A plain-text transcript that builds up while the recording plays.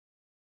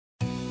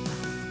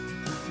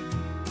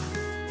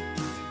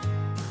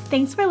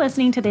Thanks for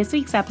listening to this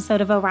week's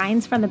episode of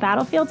Orion's From the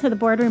Battlefield to the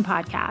Boardroom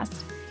podcast.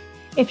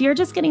 If you're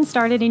just getting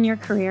started in your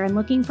career and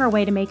looking for a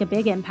way to make a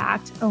big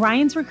impact,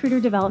 Orion's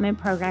Recruiter Development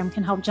Program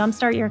can help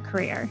jumpstart your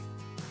career.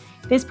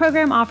 This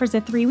program offers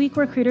a 3-week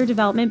recruiter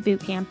development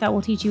bootcamp that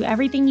will teach you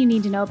everything you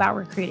need to know about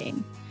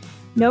recruiting.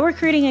 No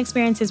recruiting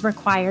experience is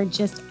required,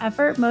 just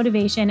effort,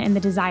 motivation, and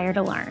the desire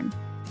to learn.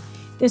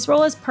 This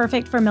role is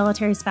perfect for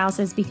military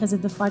spouses because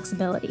of the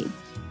flexibility.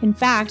 In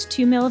fact,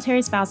 2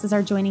 military spouses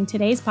are joining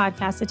today's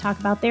podcast to talk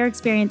about their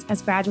experience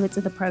as graduates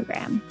of the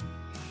program.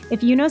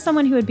 If you know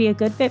someone who would be a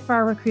good fit for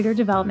our recruiter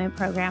development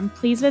program,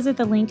 please visit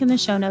the link in the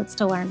show notes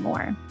to learn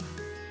more.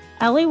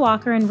 Ellie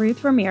Walker and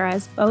Ruth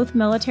Ramirez, both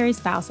military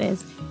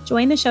spouses,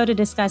 joined the show to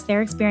discuss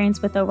their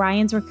experience with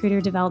Orion's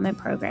recruiter development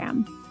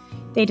program.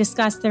 They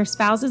discussed their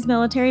spouses'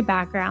 military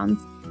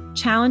backgrounds,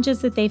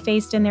 challenges that they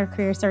faced in their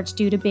career search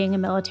due to being a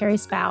military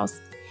spouse,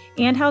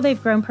 and how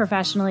they've grown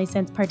professionally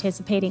since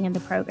participating in the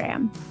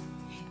program.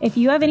 If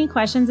you have any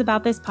questions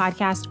about this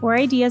podcast or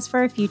ideas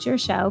for a future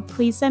show,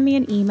 please send me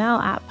an email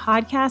at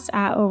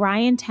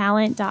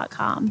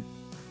podcast@oriontalent.com.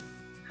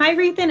 Hi,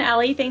 Ruth and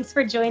Ellie. Thanks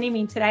for joining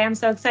me today. I'm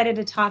so excited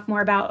to talk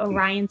more about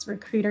Orion's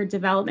Recruiter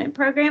Development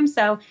Program.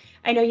 So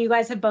I know you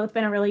guys have both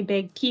been a really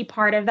big key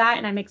part of that,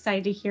 and I'm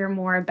excited to hear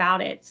more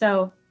about it.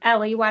 So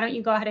Ellie, why don't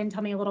you go ahead and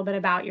tell me a little bit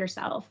about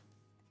yourself?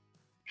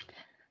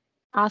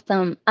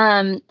 Awesome.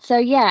 I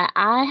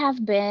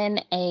have been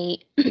a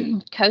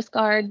Coast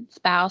Guard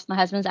spouse. My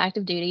husband's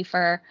active duty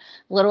for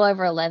a little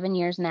over 11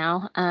 years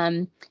now.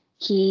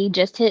 He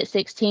just hit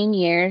 16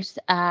 years,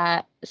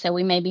 so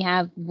we maybe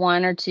have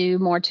 1 or 2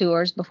 more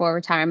tours before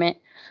retirement.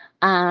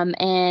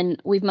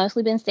 And we've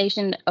mostly been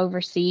stationed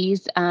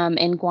overseas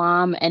in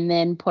Guam and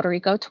then Puerto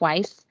Rico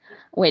twice,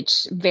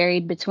 which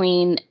varied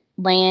between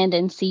land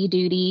and sea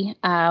duty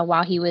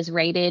while he was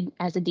rated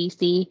as a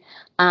DC.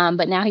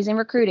 But now he's in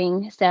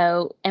recruiting.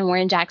 And we're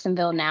in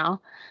Jacksonville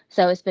now.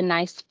 So it's been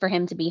nice for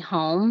him to be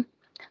home.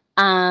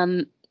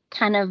 Kind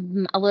of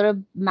a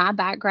little my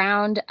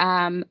background.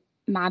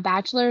 My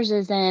bachelor's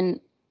is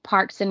in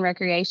Parks and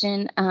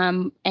Recreation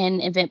and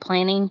event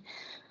planning.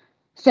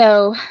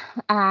 So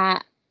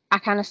I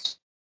kind of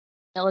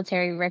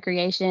military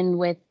recreation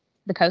with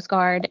the Coast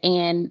Guard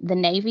and the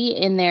Navy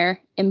in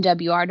their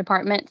MWR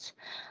departments.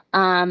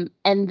 And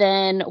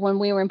then when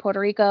we were in Puerto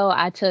Rico,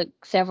 I took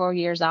several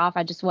years off.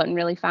 I just wasn't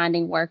really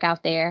finding work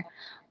out there.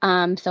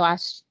 So I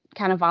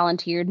kind of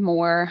volunteered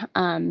more,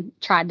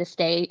 tried to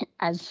stay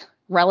as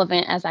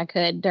relevant as I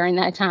could during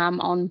that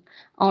time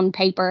on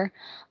paper,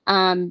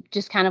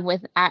 just kind of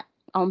with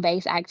on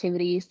base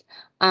activities.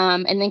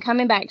 And then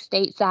coming back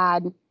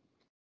stateside,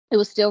 it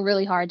was still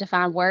really hard to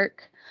find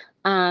work.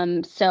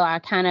 So I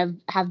kind of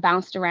have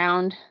bounced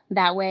around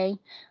that way.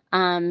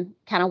 Kind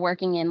of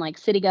working in like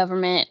city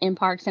government in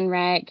Parks and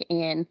Rec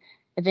and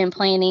event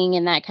planning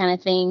and that kind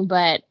of thing.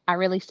 But I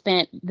really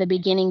spent the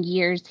beginning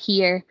years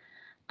here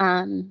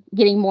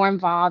getting more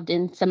involved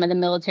in some of the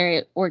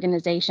military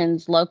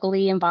organizations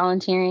locally and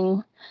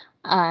volunteering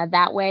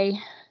that way.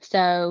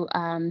 So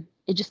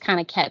it just kind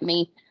of kept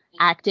me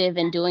active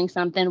and doing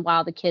something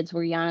while the kids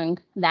were young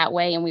that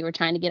way. And we were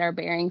trying to get our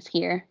bearings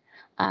here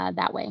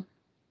that way.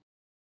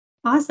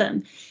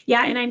 Awesome.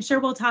 Yeah, and I'm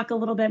sure we'll talk a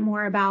little bit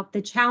more about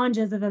the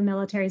challenges of a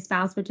military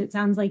spouse, which it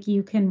sounds like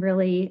you can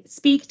really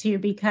speak to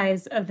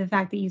because of the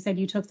fact that you said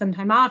you took some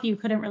time off, you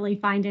couldn't really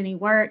find any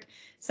work.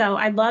 So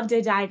I'd love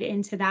to dive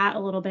into that a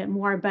little bit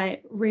more.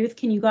 But Ruth,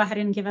 can you go ahead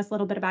and give us a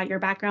little bit about your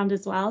background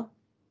as well?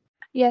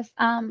 Yes,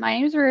 my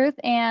name is Ruth,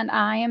 and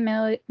I am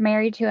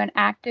married to an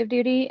active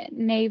duty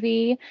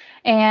Navy,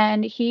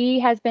 and he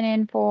has been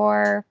in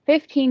for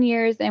 15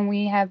 years, and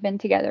we have been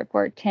together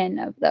for 10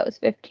 of those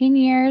 15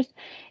 years.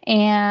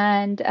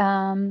 And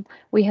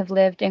we have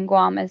lived in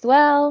Guam as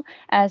well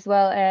as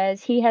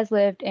he has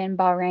lived in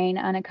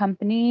Bahrain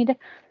unaccompanied.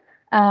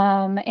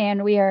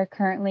 And we are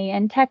currently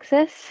in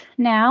Texas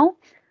now.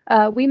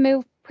 We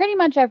move pretty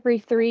much every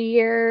 3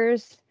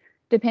 years,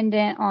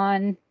 dependent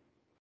on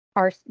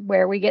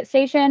where we get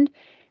stationed.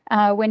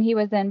 When he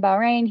was in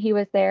Bahrain, he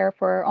was there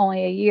for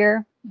only a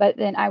year, but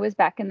then I was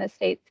back in the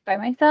States by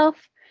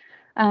myself.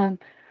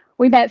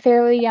 We met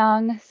fairly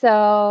young,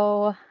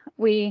 so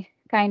we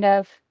kind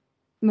of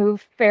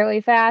moved fairly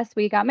fast.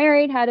 We got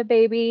married, had a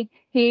baby.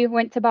 He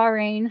went to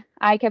Bahrain.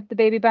 I kept the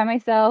baby by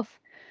myself.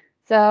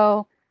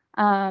 So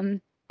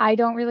I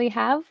don't really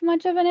have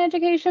much of an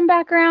education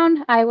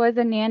background. I was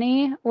a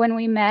nanny when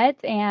we met,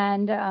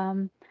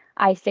 and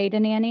I stayed a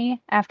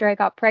nanny after I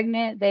got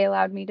pregnant. They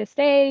allowed me to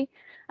stay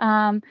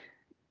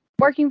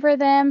working for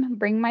them,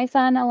 bring my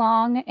son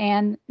along,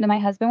 and then my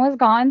husband was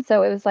gone.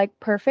 So it was like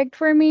perfect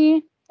for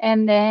me.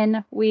 And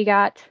then we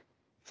got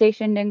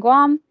stationed in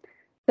Guam.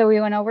 So we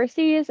went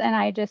overseas, and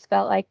I just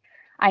felt like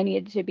I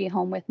needed to be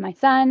home with my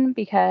son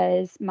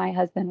because my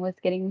husband was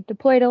getting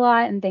deployed a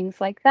lot and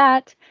things like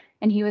that.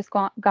 And he was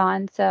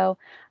gone. So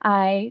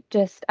I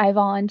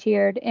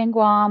volunteered in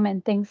Guam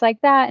and things like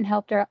that and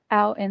helped her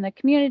out in the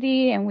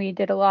community. And we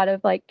did a lot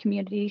of like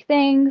community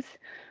things.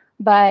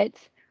 But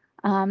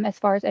as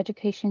far as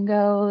education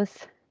goes,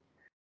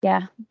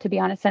 Yeah, to be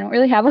honest, I don't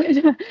really have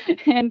one.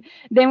 And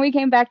then we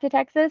came back to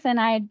Texas, and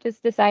I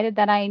just decided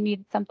that I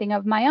need something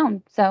of my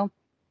own. So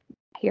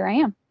here I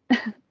am.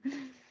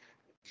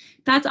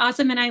 That's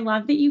awesome. And I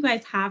love that you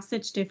guys have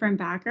such different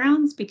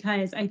backgrounds,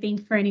 because I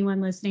think for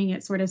anyone listening,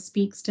 it sort of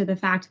speaks to the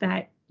fact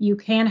that you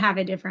can have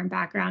a different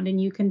background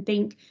and you can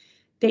think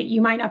that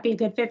you might not be a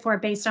good fit for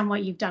it based on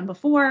what you've done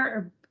before,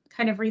 or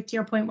kind of Ruth, to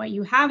your point, what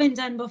you haven't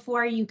done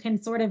before. You can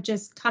sort of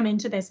just come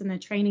into this, and the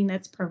training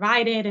that's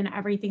provided and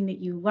everything that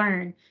you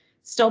learn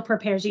still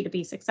prepares you to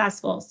be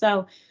successful.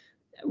 So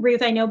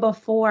Ruth, I know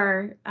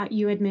before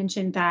you had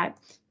mentioned that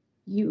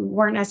you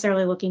weren't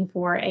necessarily looking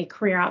for a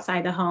career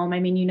outside the home. I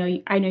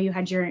mean, I know you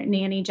had your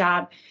nanny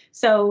job.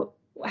 So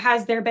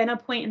has there been a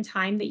point in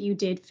time that you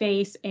did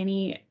face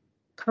any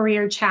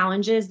career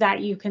challenges that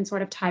you can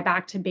sort of tie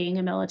back to being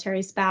a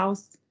military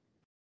spouse?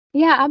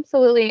 Yeah,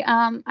 absolutely.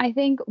 I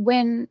think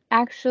when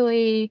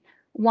actually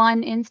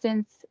one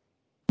instance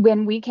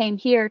when we came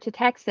here to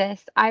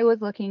Texas, I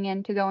was looking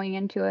into going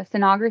into a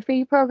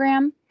sonography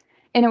program,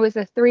 and it was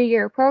a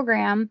 3-year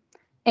program,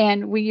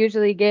 and we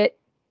usually get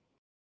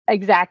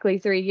exactly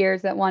 3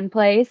 years at one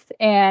place.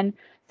 And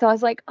so I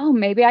was like, oh,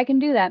 maybe I can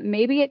do that.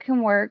 Maybe it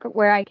can work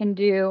where I can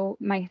do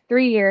my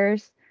 3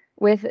 years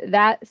with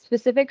that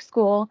specific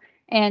school.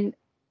 And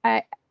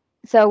I,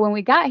 so when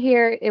we got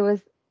here,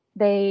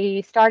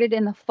 they started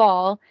in the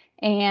fall,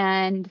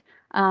 and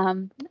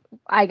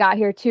I got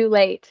here too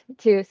late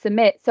to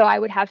submit. So I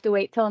would have to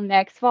wait till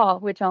next fall,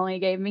 which only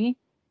gave me,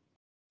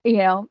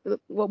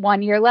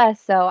 1 year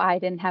less. So I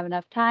didn't have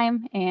enough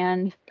time,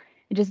 and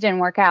it just didn't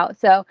work out.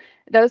 So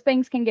those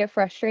things can get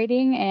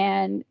frustrating.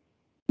 And,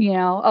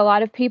 a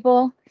lot of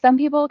people, some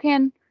people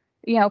can,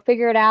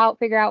 figure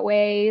out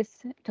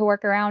ways to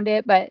work around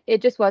it, but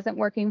it just wasn't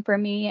working for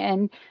me.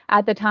 And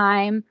at the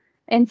time,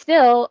 and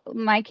still,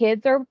 my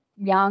kids are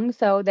young,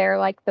 so they're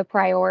like the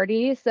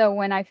priority. So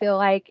when I feel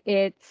like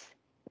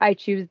I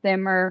choose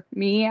them or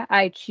me,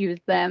 I choose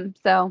them.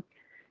 So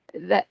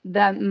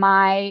that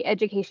my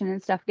education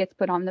and stuff gets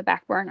put on the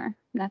back burner.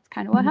 And that's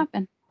kind of what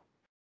happened.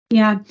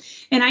 Yeah.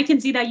 And I can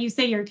see that you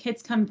say your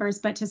kids come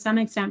first, but to some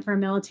extent for a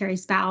military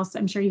spouse,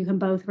 I'm sure you can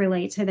both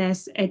relate to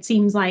this. It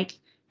seems like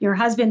your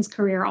husband's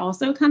career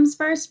also comes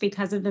first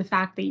because of the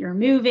fact that you're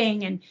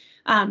moving,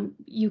 and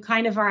you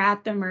kind of are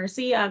at the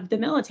mercy of the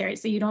military.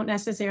 So you don't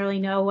necessarily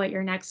know what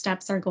your next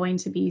steps are going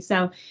to be.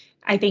 So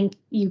I think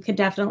you could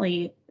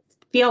definitely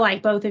feel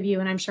like, both of you,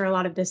 and I'm sure a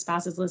lot of the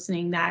spouses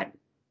listening, that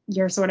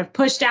you're sort of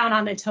pushed down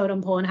on the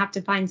totem pole and have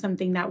to find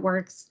something that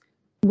works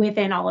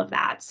within all of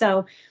that.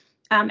 So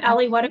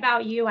Ellie, what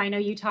about you? I know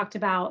you talked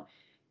about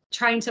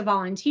trying to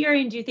volunteer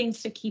and do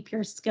things to keep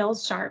your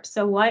skills sharp.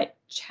 So what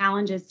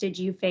challenges did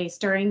you face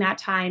during that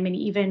time, and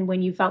even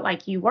when you felt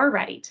like you were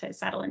ready to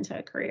settle into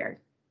a career?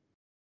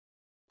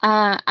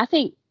 I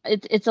think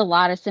it's a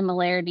lot of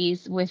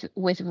similarities with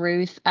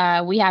Ruth.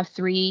 We have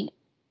three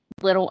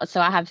so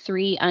I have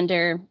three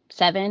under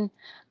 7,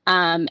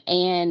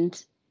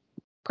 and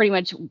pretty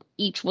much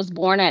each was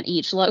born at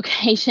each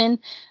location.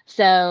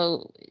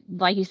 So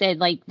like you said,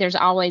 like there's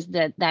always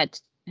that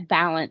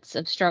balance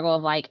of struggle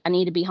of like, I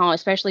need to be home,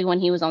 especially when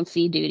he was on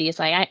sea duty. It's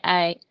like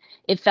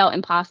it felt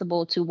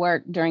impossible to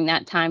work during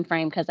that time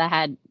frame because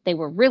they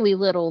were really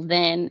little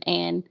then,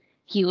 and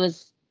he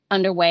was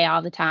underway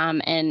all the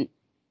time, and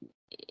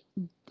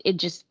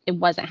it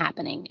wasn't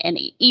happening. And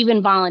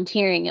even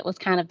volunteering, it was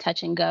kind of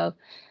touch and go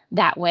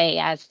that way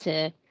as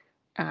to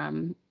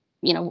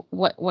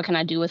what can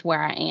I do with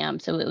where I am.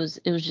 So it was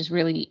just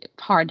really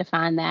hard to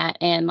find that.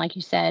 And like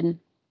you said,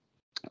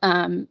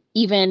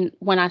 even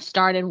when I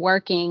started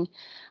working,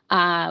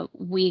 I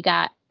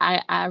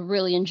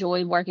really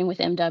enjoyed working with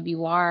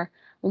MWR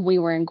when we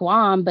were in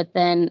Guam, but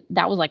then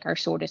that was like our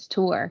shortest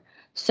tour.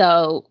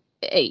 So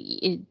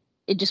it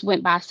just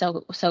went by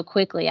so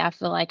quickly. I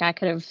feel like I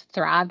could have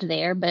thrived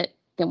there, but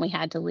then we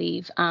had to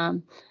leave.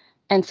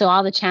 And so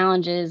all the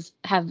challenges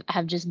have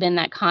just been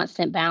that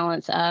constant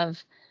balance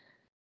of,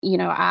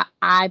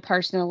 I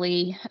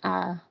personally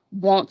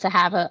want to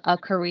have a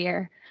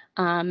career,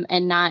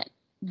 and not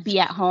be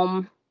at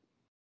home,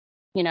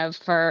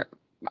 for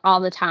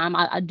all the time.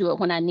 I do it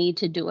when I need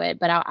to do it,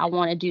 but I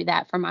want to do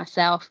that for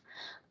myself.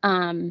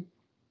 Um,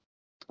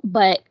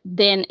 but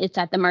then it's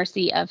at the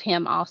mercy of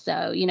him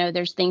also.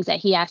 There's things that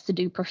he has to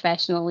do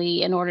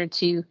professionally in order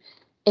to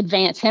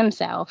advance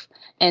himself.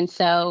 And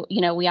so,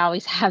 we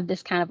always have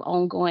this kind of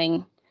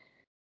ongoing,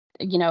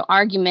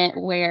 argument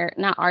where,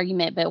 not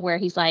argument, but where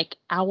he's like,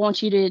 I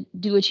want you to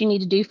do what you need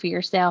to do for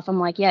yourself. I'm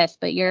like, yes,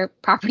 but you're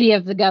property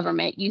of the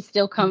government. You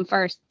still come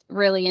first,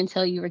 really,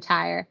 until you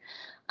retire.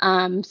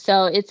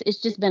 So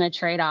it's just been a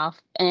trade-off.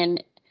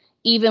 And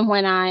even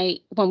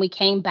when we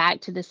came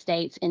back to the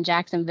States in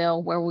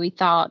Jacksonville, where we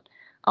thought,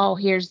 oh,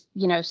 here's,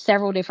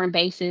 several different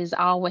bases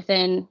all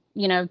within,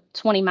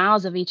 20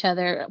 miles of each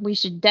other, we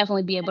should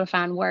definitely be able to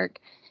find work.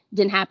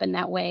 Didn't happen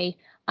that way,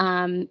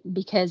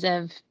 because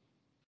of,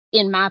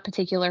 in my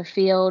particular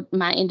field,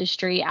 my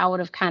industry, I would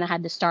have kind of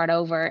had to start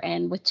over.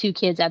 And with 2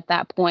 kids at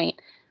that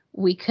point,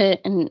 we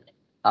couldn't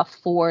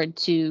afford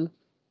to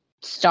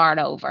start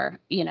over.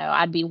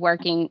 I'd be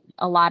working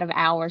a lot of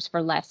hours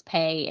for less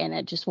pay, and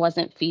it just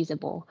wasn't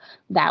feasible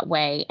that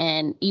way.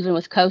 And even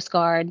with Coast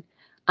Guard,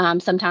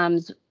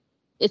 sometimes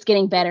it's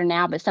getting better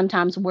now, but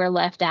sometimes we're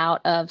left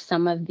out of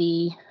some of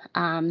the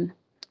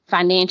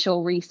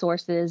financial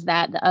resources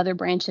that the other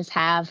branches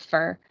have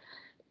for,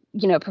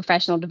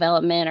 professional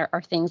development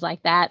or things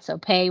like that. So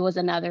pay was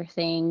another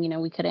thing.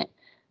 We couldn't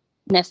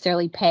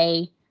necessarily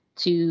pay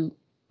to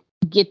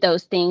get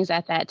those things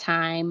at that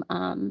time.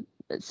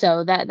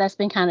 So that's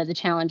been kind of the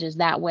challenges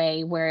that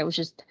way, where it was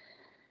just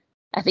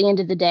at the end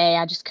of the day,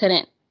 I just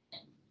couldn't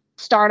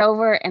start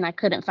over, and I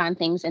couldn't find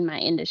things in my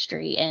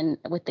industry. And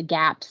with the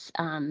gaps,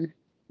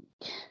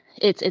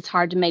 it's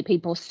hard to make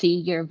people see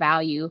your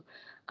value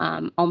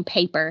on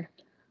paper,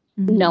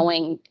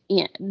 knowing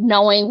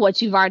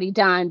what you've already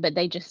done, but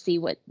they just see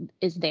what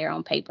is there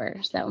on paper.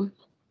 So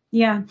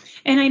yeah,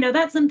 and I know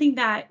that's something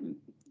that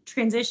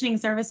transitioning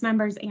service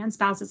members and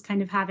spouses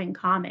kind of have in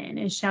common,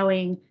 is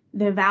showing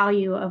the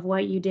value of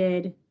what you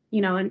did,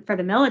 and for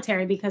the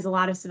military, because a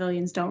lot of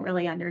civilians don't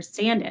really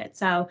understand it.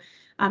 So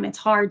it's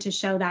hard to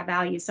show that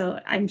value. So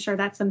I'm sure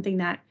that's something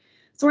that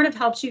sort of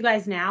helps you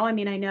guys now. I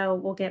mean, I know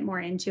we'll get more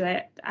into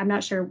it. I'm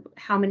not sure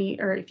how many,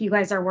 or if you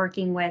guys are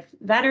working with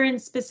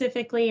veterans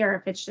specifically, or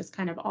if it's just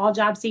kind of all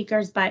job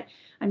seekers, but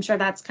I'm sure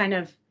that's kind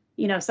of,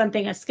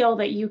 something, a skill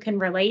that you can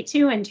relate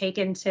to and take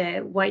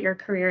into what your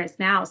career is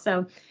now.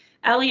 So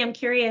Ellie, I'm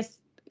curious,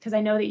 because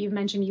I know that you've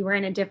mentioned you were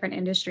in a different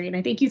industry, and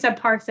I think you said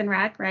Parks and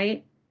Rec,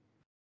 right?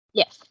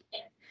 Yes.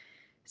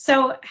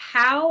 So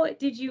how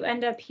did you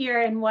end up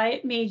here, and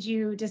what made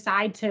you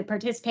decide to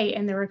participate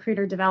in the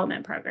recruiter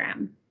development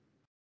program?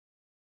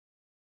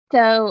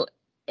 So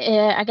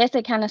I guess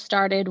it kind of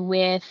started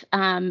with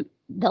the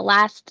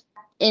last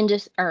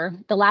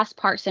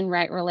Parks and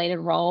Rec related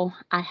role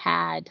I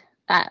had,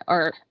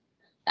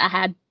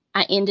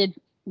 I ended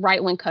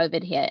right when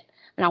COVID hit.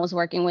 And I was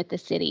working with the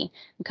city.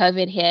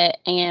 COVID hit,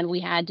 and we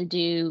had to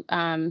do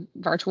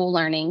virtual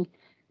learning,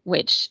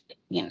 which,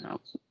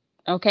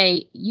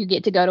 okay, you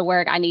get to go to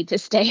work, I need to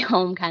stay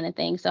home kind of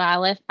thing. So I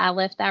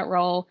left that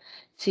role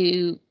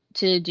to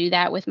do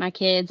that with my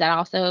kids. I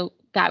also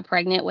got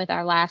pregnant with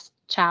our last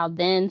child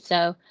then.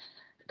 So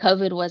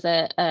COVID was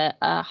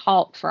a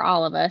halt for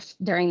all of us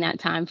during that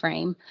time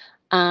frame.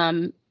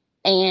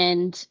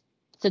 And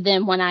so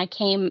then when I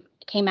came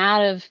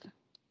out of,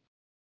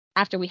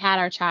 after we had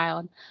our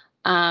child,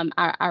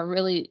 I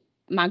really,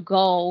 my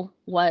goal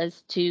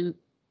was to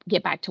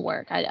get back to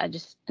work. I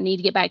need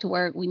to get back to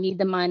work. We need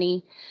the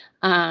money.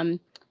 And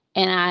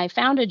I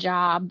found a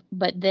job,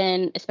 but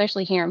then,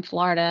 especially here in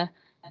Florida,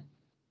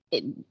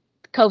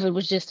 COVID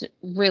was just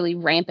really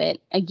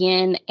rampant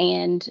again.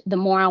 And the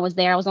more I was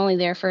there, I was only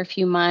there for a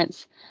few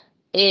months.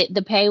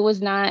 The pay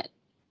was not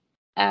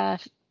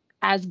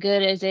as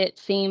good as it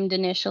seemed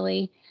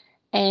initially.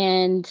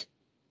 And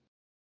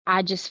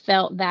I just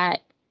felt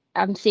that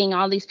I'm seeing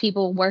all these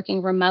people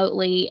working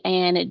remotely,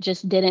 and it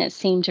just didn't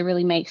seem to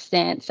really make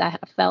sense. I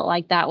felt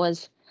like that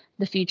was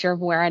the future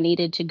of where I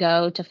needed to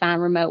go to find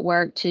remote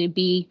work, to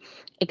be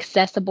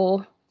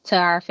accessible to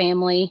our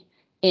family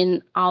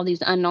in all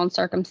these unknown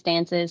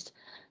circumstances.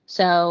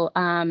 So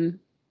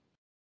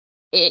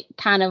it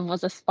kind of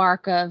was a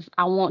spark of,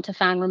 I want to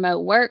find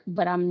remote work,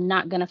 but I'm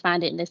not going to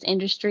find it in this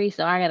industry.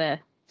 So I got to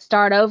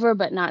start over,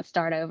 but not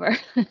start over.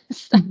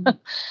 So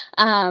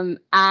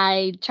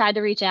I tried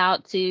to reach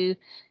out to,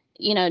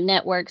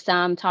 network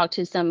some, talk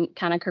to some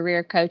kind of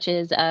career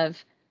coaches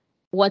of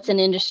what's an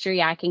industry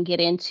I can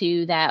get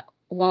into that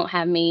won't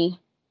have me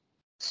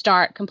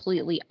start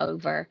completely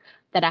over,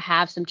 that I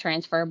have some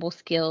transferable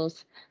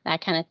skills, that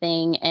kind of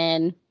thing.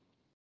 And,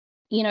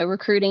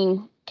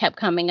 recruiting kept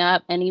coming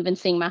up, and even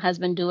seeing my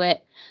husband do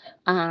it,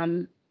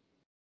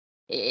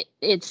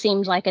 it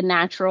seemed like a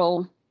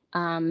natural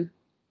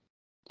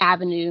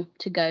avenue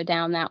to go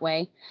down that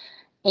way.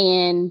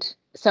 And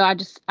so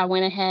I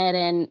went ahead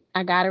and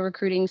I got a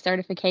recruiting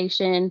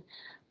certification,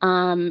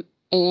 and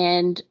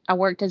I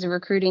worked as a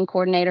recruiting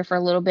coordinator for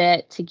a little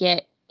bit to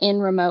get in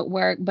remote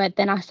work. But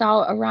then I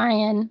saw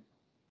Orion,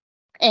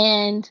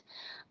 and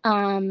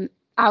I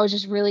was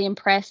just really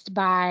impressed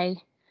by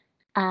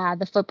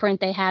the footprint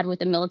they had with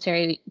the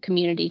military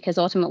community, because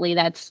ultimately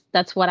that's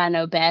what I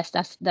know best.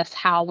 That's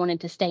how I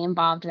wanted to stay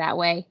involved that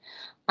way.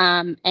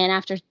 And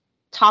after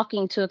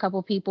talking to a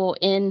couple people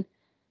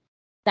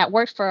that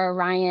worked for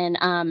Orion,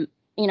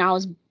 I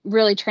was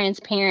really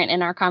transparent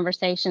in our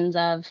conversations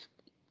of,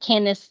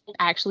 can this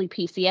actually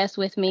PCS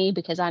with me?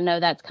 Because I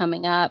know that's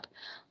coming up.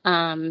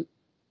 Can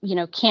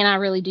I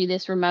really do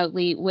this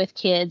remotely with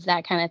kids,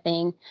 that kind of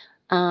thing.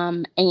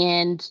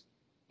 And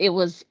it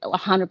was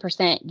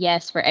 100%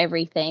 yes for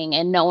everything.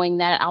 And knowing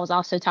that I was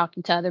also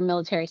talking to other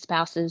military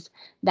spouses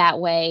that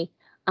way,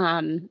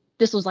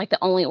 this was like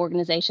the only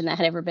organization that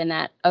had ever been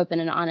that open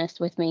and honest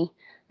with me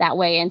that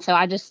way. And so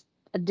I just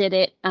did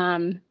it.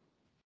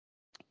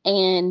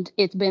 And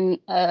it's been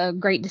a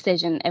great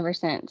decision ever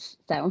since.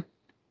 So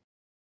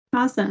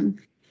awesome.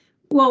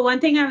 Well, one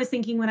thing I was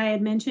thinking when I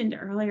had mentioned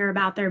earlier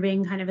about there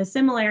being kind of a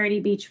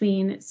similarity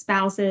between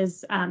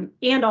spouses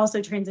and also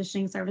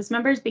transitioning service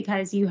members,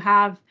 because you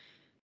have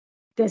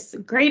this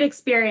great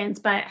experience,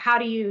 but how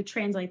do you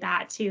translate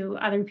that to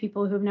other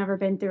people who've never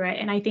been through it?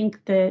 And I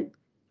think that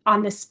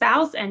on the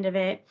spouse end of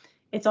it,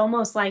 it's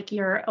almost like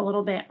you're a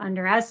little bit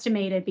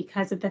underestimated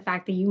because of the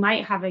fact that you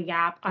might have a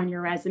gap on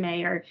your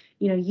resume, or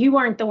you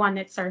weren't the one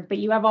that served, but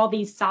you have all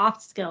these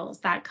soft skills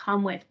that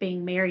come with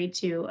being married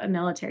to a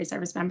military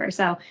service member.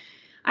 So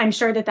I'm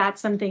sure that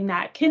that's something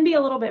that can be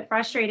a little bit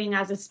frustrating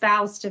as a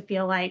spouse, to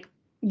feel like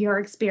your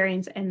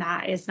experience in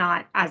that is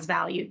not as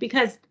valued,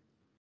 because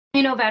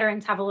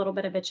veterans have a little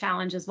bit of a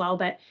challenge as well,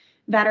 but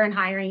veteran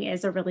hiring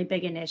is a really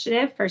big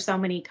initiative for so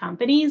many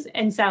companies.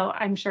 And so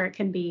I'm sure it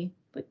can be,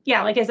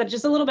 yeah, like I said,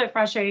 just a little bit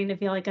frustrating to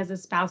feel like as a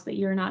spouse that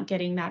you're not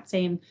getting that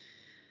same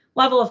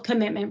level of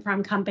commitment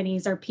from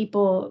companies or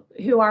people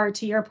who are,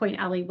 to your point,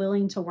 Ellie,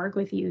 willing to work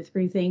with you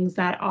through things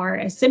that are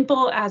as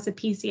simple as a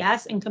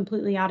PCS and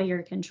completely out of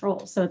your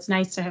control. So it's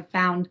nice to have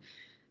found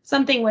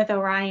something with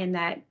Orion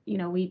that,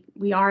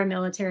 we are a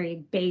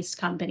military-based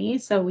company,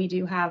 so we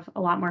do have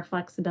a lot more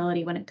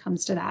flexibility when it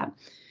comes to that.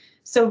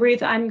 So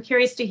Ruth, I'm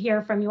curious to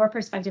hear from your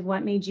perspective,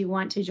 what made you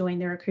want to join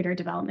the recruiter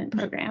development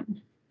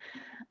program?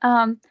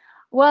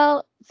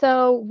 Well,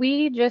 so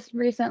we just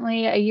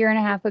recently, a year and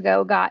a half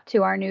ago, got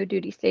to our new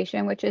duty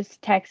station, which is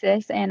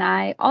Texas. And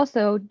I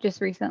also just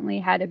recently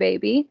had a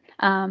baby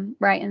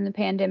right in the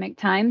pandemic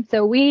time.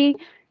 So we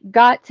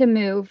got to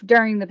move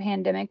during the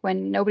pandemic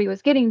when nobody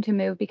was getting to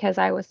move because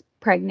I was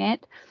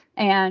pregnant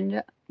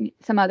and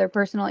some other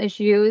personal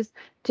issues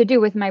to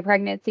do with my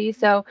pregnancy.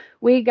 So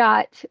we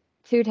got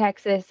to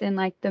Texas in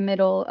like the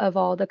middle of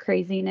all the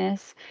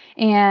craziness.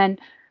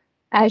 And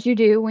as you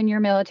do when you're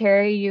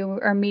military, you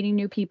are meeting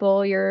new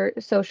people, you're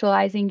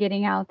socializing,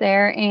 getting out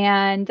there.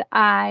 And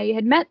I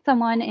had met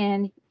someone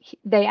and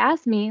they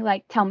asked me,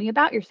 like, tell me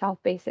about yourself,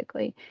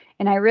 basically.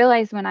 And I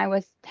realized when I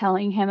was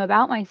telling him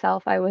about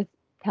myself, I was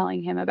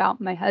telling him about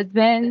my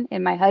husband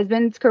and my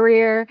husband's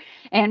career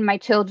and my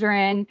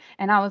children.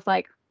 And I was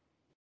like,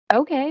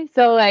 okay.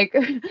 So like,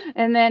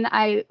 and then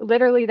I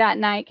literally that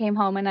night came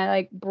home and I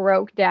like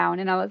broke down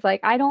and I was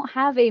like, I don't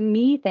have a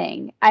me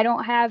thing. I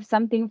don't have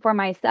something for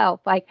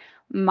myself. Like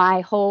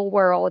my whole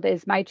world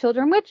is my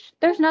children, which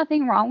there's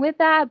nothing wrong with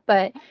that.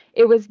 But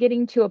it was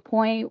getting to a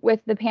point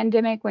with the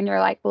pandemic when you're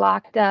like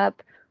locked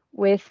up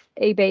with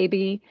a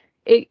baby.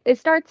 It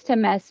starts to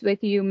mess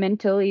with you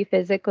mentally,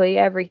 physically,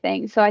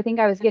 everything. So I think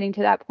I was getting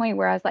to that point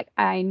where I was like,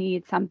 I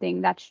need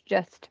something that's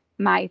just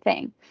my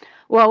thing.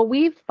 Well,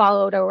 we've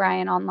followed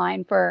Orion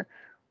online for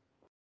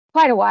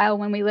quite a while.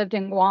 When we lived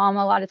in Guam,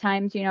 a lot of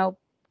times,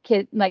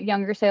 kid like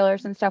younger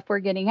sailors and stuff were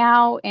getting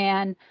out,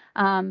 and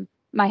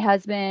my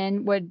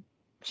husband would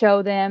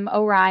show them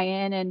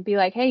Orion and be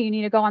like, "Hey, you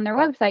need to go on their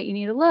website. You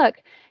need to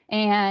look."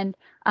 And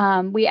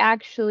we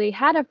actually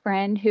had a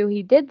friend who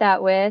he did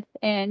that with,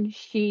 and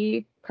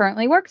she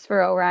currently works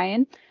for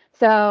Orion.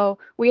 So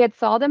we had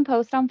saw them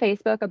post on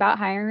Facebook about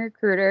hiring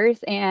recruiters,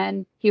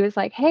 and he was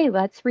like, "Hey,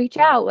 let's reach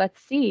out. Let's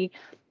see."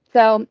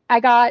 So I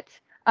got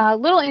a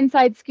little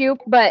inside scoop,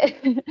 but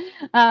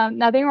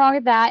nothing wrong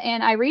with that.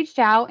 And I reached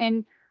out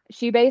and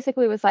she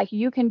basically was like,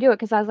 you can do it.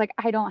 Because I was like,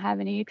 I don't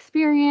have any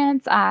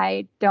experience.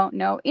 I don't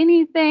know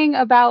anything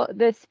about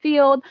this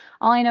field.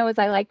 All I know is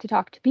I like to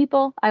talk to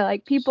people. I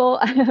like people.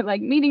 I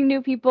like meeting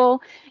new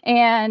people.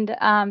 And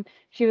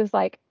she was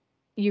like,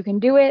 you can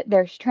do it.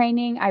 There's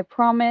training, I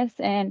promise.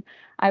 And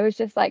I was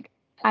just like,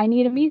 I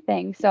need a me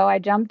thing. So I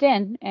jumped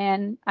in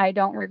and I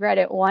don't regret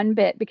it one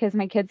bit because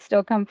my kids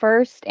still come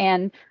first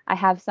and I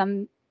have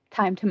some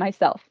time to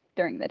myself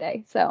during the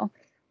day. So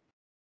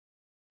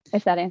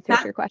if that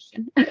answers your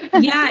question.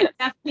 Yeah, it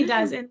definitely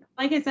does. And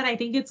like I said, I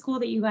think it's cool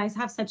that you guys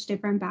have such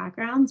different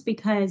backgrounds,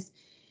 because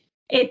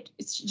it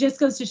just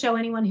goes to show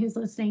anyone who's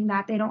listening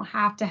that they don't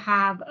have to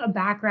have a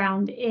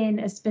background in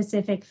a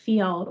specific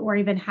field or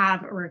even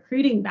have a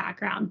recruiting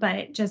background,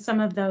 but just some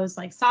of those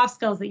like soft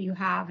skills that you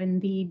have and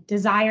the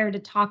desire to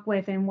talk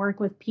with and work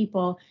with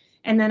people.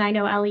 And then I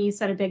know, Ellie, you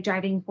said a big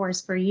driving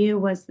force for you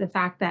was the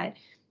fact that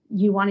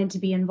you wanted to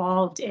be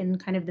involved in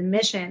kind of the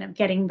mission of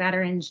getting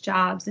veterans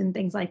jobs and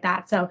things like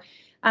that. So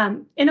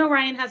and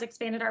Orion has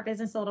expanded our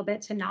business a little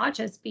bit to not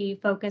just be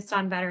focused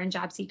on veteran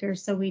job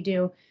seekers. So we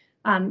do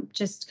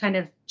just kind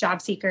of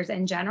job seekers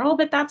in general,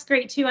 but that's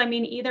great too. I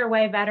mean, either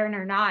way, veteran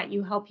or not,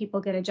 you help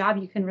people get a job,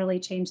 you can really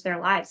change their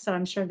lives. So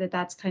I'm sure that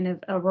that's kind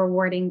of a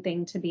rewarding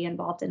thing to be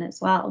involved in as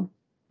well.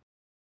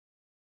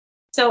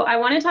 So I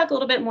want to talk a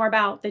little bit more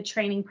about the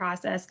training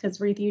process,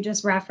 because Ruth, you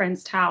just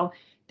referenced how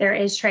there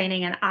is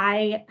training, and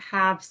I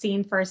have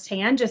seen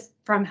firsthand just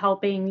from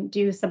helping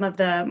do some of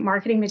the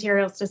marketing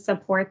materials to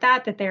support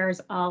that there's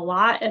a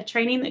lot of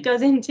training that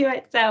goes into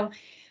it. So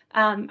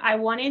I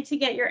wanted to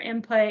get your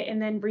input,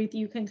 and then Ruth,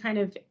 you can kind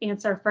of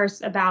answer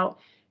first about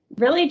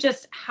really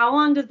just how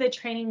long does the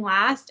training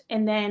last,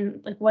 and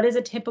then like what does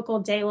a typical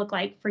day look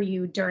like for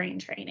you during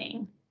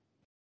training?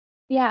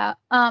 Yeah.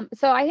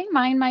 So I think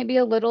mine might be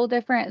a little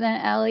different than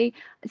Ellie.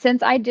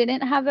 Since I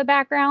didn't have a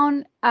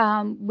background,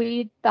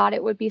 we thought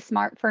it would be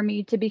smart for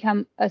me to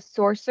become a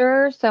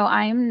sorcerer. So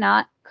I'm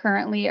not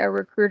currently a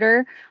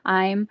recruiter.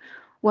 I'm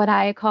what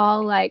I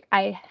call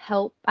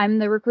I'm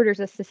the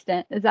recruiter's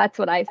assistant. That's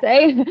what I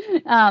say.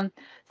 um,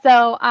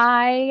 so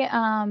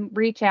I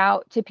reach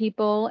out to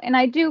people and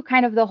I do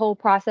kind of the whole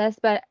process,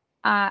 but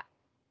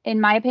in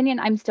my opinion,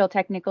 I'm still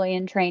technically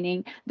in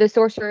training. The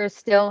sorcerer is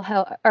still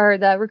or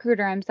the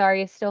recruiter, I'm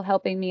sorry, is still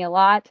helping me a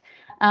lot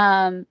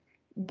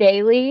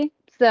daily.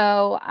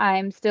 So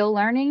I'm still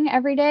learning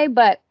every day.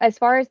 But as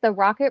far as the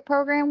Rocket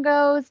program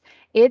goes,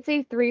 it's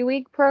a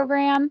 3-week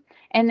program.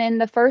 And then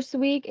the first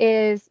week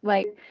is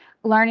like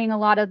learning a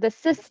lot of the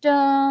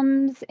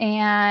systems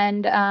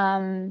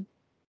and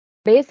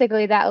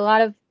basically that a lot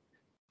of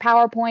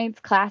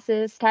PowerPoints,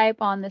 classes type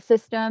on the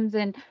systems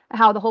and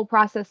how the whole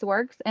process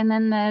works. And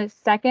then the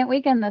second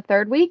week and the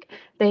third week,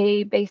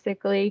 they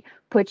basically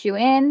put you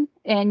in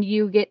and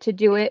you get to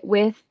do it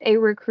with a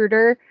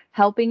recruiter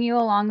helping you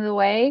along the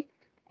way.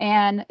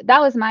 And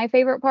that was my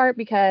favorite part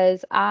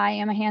because I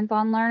am a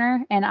hands-on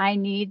learner and I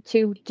need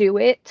to do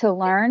it to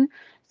learn.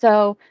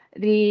 So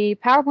the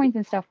PowerPoints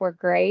and stuff were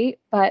great,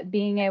 but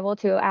being able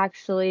to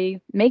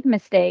actually make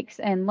mistakes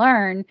and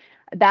learn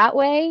that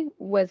way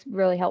was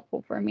really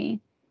helpful for me.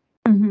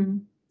 Mm-hmm.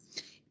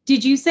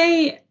 Did you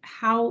say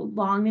how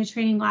long the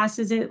training lasts?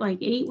 Is it like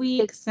 8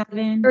 weeks,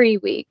 7? 3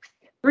 weeks.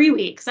 3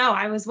 weeks. Oh,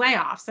 I was way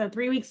off. So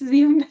 3 weeks is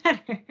even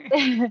better.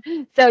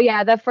 So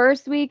yeah, the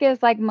first week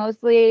is like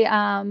mostly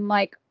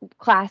like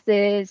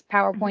classes,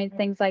 PowerPoints,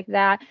 things like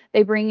that.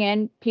 They bring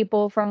in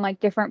people from like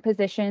different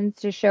positions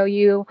to show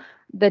you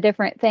the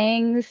different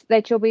things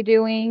that you'll be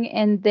doing.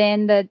 And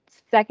then the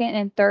second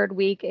and third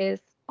week is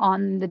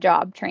on the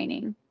job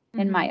training,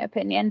 in my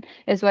opinion,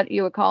 is what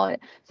you would call it.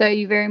 So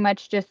you very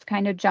much just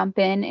kind of jump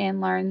in and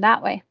learn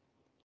that way.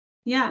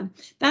 Yeah,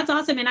 that's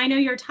awesome. And I know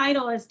your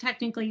title is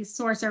technically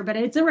sorcerer, but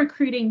it's a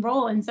recruiting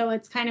role. And so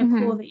it's kind of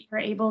cool that you're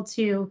able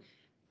to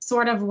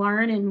sort of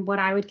learn in what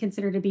I would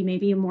consider to be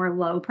maybe a more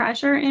low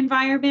pressure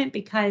environment,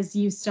 because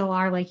you still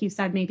are, like you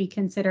said, maybe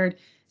considered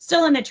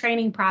still in the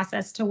training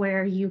process to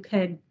where you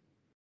could,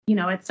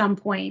 at some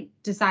point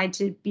decide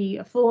to be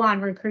a full-on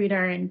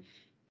recruiter and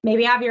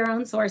maybe have your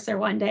own sorcerer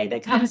one day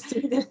that comes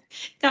through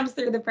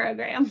the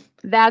program.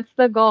 That's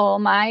the goal.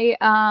 My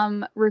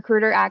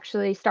recruiter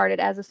actually started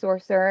as a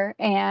sorcerer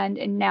and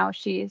now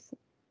she's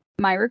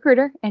my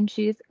recruiter and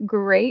she's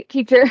great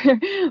teacher.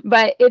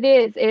 But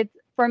it's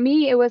for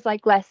me it was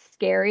like less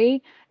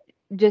scary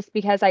just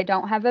because I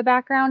don't have a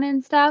background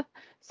and stuff.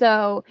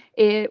 So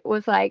it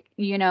was like,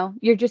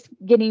 you're just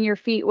getting your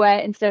feet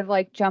wet instead of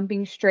like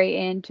jumping straight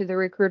into the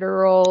recruiter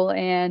role.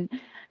 And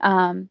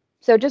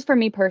so just for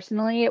me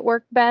personally, it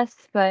worked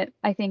best, but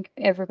I think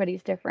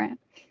everybody's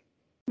different.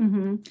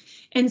 Mm-hmm.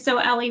 And so,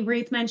 Ellie,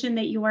 Ruth mentioned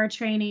that your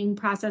training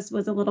process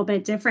was a little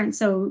bit different.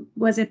 So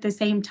was it the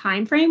same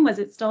time frame? Was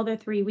it still the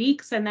 3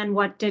 weeks? And then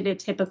what did a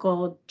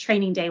typical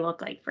training day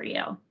look like for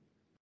you?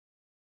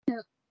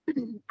 So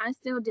I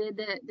still did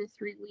the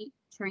 3-week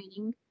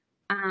training.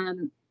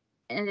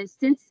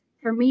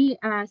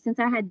 Since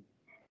I had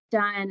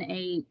done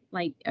a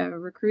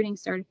recruiting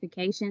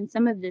certification,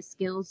 some of the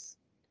skills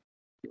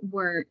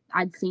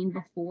I'd seen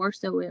before,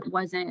 so it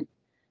wasn't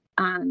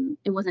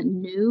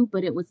new,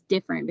 but it was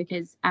different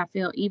because I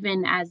feel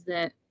even as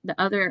the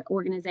other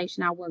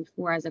organization I worked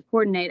for as a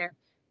coordinator,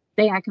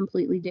 they had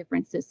completely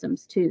different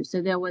systems too. So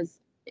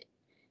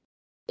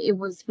it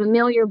was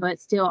familiar, but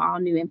still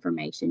all new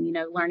information,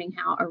 learning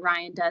how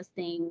Orion does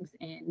things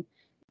and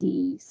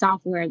the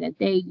software that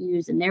they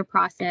use and their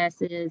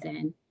processes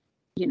and,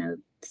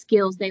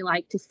 skills they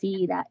like to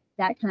see,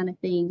 that kind of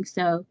thing.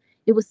 So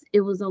it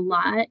was a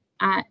lot.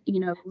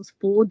 It was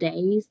full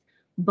days,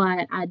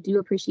 but I do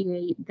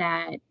appreciate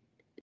that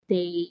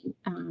they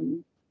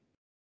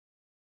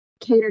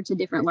cater to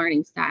different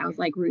learning styles.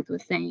 Like Ruth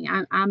was saying,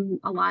 I'm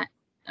a lot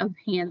of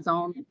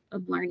hands-on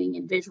of learning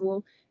and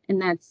visual,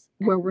 and that's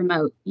we're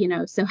remote,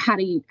 so how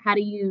do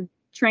you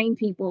train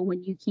people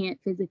when you can't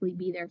physically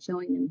be there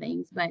showing them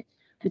things? But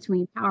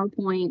between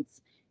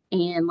PowerPoints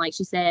and, like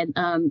she said,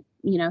 hey, I'm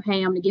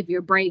gonna give you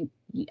a break,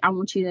 I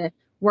want you to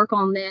work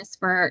on this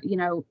for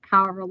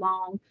however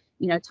long,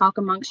 talk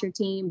amongst your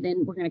team,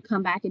 then we're going to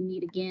come back and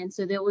meet again.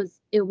 So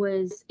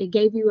it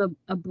gave you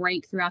a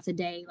break throughout the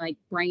day, like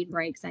brain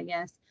breaks, I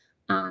guess.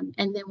 And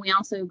then we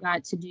also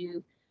got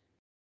to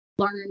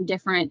learn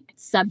different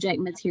subject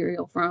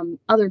material from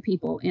other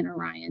people in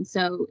Orion.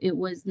 So it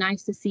was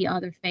nice to see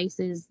other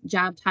faces,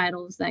 job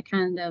titles, that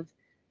kind of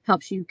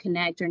helps you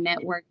connect or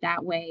network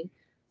that way.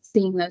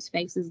 Seeing those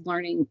faces,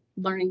 learning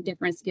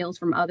different skills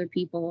from other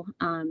people.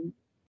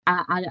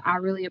 I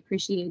really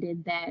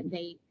appreciated that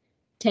they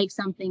take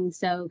something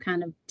so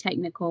kind of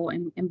technical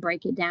and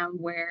break it down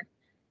where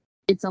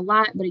it's a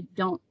lot, but you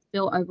don't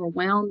feel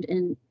overwhelmed.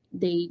 And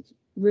they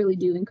really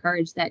do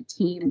encourage that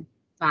team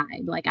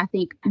vibe. Like, I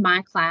think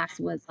my class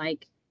was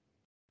like,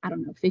 I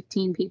don't know,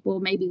 15 people,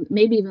 maybe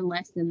even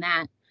less than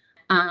that.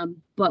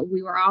 But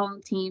we were all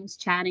on teams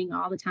chatting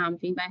all the time.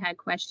 If anybody had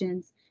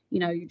questions,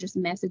 you're just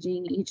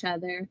messaging each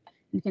other.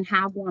 You can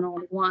have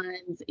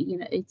one-on-ones.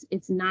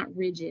 It's not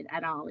rigid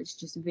at all. It's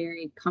just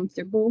very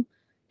comfortable.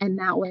 And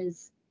that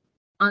was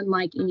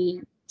unlike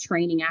any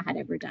training I had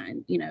ever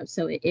done,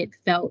 so it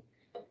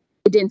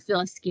didn't feel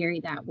as scary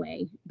that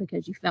way,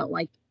 because you felt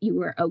like you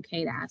were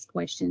okay to ask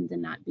questions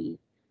and not be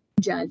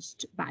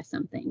judged by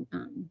something.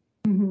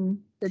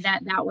 So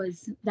that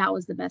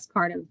was the best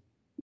part of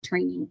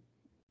training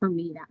for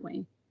me that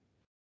way.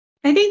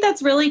 I think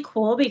that's really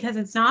cool, because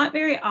it's not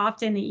very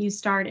often that you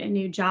start a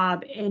new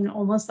job in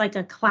almost like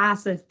a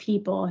class of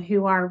people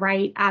who are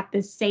right at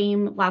the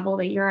same level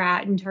that you're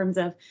at in terms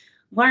of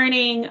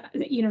learning.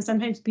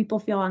 Sometimes people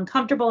feel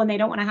uncomfortable and they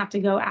don't want to have to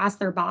go ask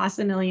their boss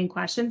a million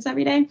questions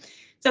every day.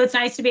 So it's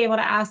nice to be able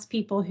to ask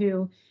people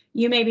who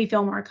you maybe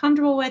feel more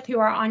comfortable with, who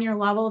are on your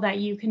level, that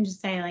you can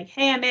just say like,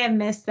 hey, I may have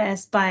missed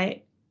this,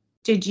 but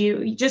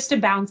just to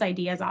bounce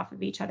ideas off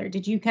of each other.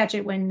 Did you catch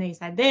it when they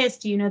said this?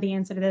 Do you know the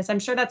answer to this? I'm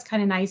sure that's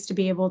kind of nice to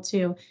be able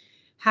to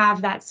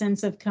have that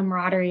sense of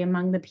camaraderie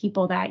among the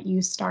people that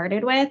you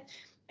started with.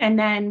 And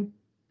then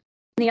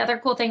the other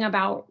cool thing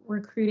about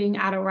recruiting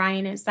at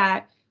Orion is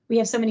that we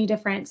have so many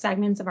different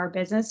segments of our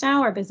business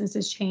now. Our business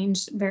has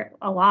changed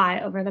a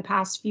lot over the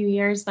past few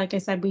years. Like I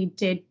said, we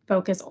did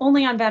focus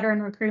only on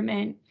veteran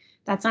recruitment.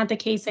 That's not the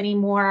case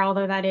anymore,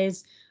 although that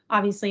is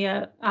obviously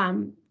a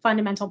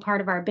fundamental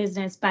part of our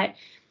business. But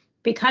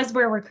because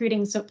we're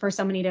recruiting for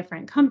so many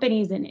different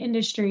companies and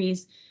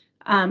industries,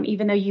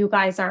 even though you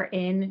guys are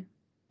in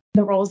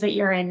the roles that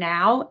you're in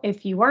now,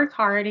 if you work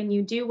hard and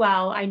you do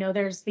well, I know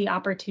there's the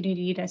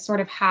opportunity to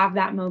sort of have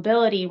that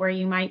mobility where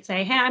you might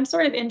say, hey, I'm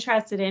sort of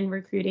interested in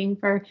recruiting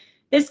for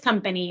this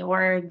company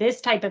or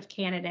this type of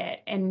candidate,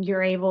 and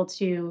you're able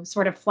to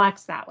sort of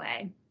flex that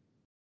way.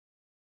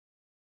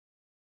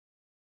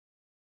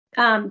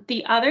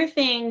 The other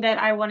thing that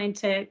I wanted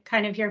to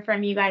kind of hear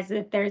from you guys is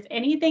if there's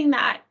anything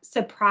that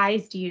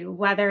surprised you,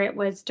 whether it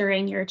was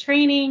during your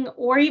training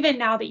or even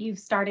now that you've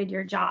started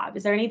your job.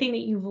 Is there anything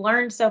that you've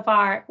learned so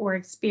far or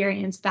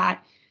experienced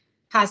that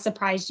has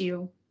surprised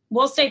you?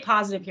 We'll stay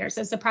positive here.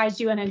 So surprised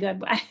you in a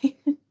good way.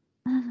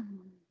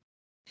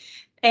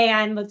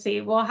 And let's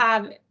see, we'll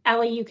have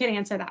Ellie, you can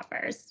answer that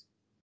first.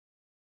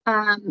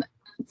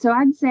 So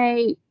I'd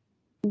say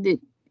that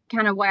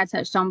kind of what I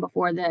touched on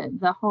before,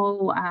 the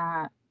whole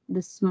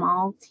the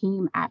small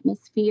team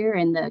atmosphere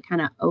and the kind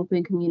of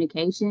open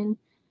communication.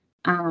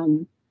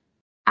 I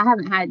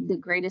haven't had the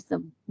greatest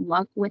of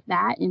luck with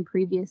that in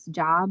previous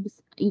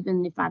jobs.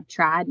 Even if I've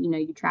tried,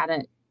 you try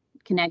to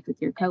connect with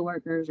your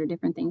coworkers or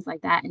different things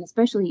like that. And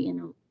especially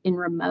in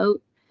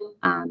remote,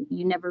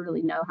 you never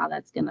really know how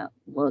that's going to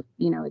look.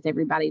 Is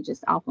everybody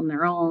just off on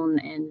their own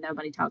and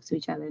nobody talks to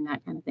each other and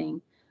that kind of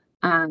thing.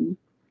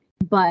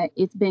 But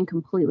it's been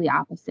completely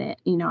opposite,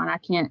 and I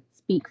can't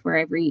speak for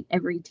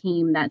every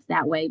team that's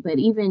that way, but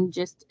even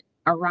just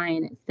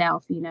Orion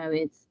itself,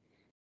 it's,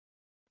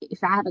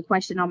 if I have a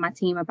question on my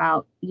team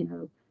about,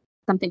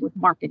 something with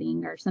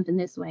marketing or something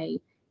this way,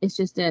 it's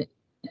just as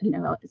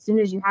soon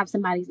as you have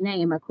somebody's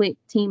name, a quick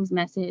Teams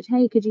message,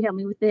 hey, could you help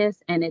me with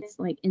this? And it's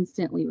like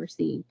instantly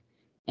received.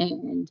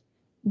 And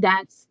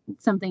that's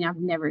something I've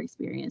never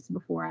experienced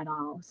before at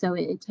all. So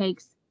it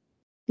takes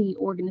the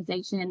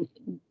organization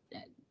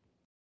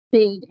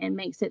big and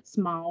makes it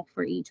small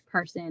for each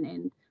person.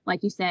 And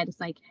like you said, it's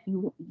like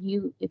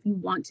you if you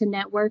want to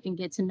network and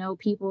get to know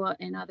people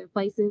in other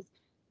places,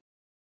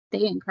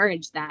 they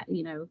encourage that,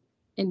 and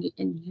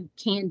you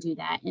can do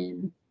that.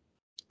 And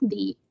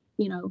the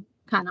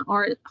kind of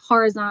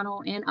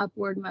horizontal and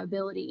upward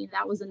mobility,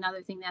 that was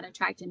another thing that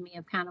attracted me,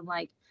 of kind of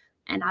like,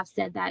 and I've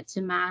said that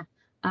to my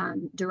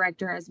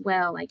director as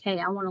well, like, hey,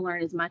 I want to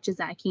learn as much as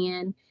I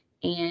can,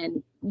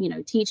 and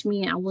teach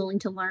me. I'm willing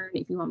to learn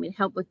if you want me to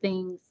help with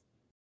things,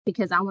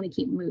 because I want to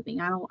keep moving.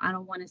 I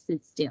don't want to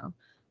sit still.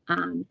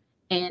 And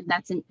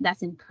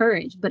that's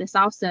encouraged, but it's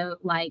also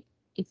like,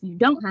 if you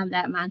don't have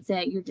that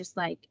mindset, you're just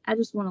like, I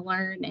just want to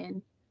learn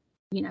and,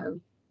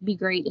 be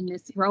great in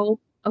this role.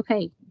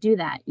 Okay, do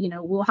that.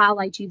 We'll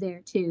highlight you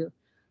there too.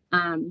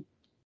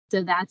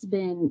 So that's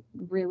been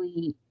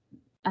really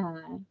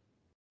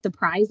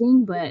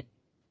surprising, but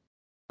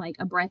like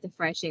a breath of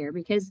fresh air,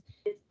 because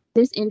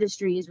this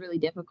industry is really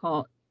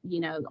difficult,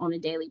 on a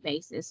daily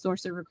basis.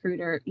 Sourcer,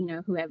 recruiter,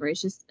 whoever.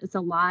 It's a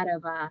lot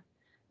of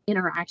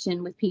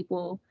interaction with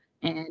people,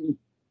 and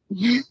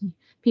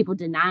people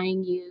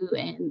denying you,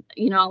 and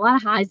a lot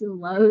of highs and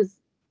lows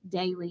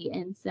daily.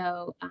 And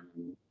so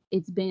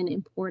it's been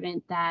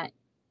important that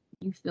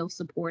you feel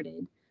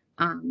supported,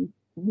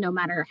 no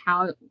matter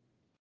how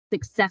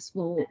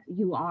successful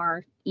you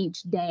are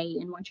each day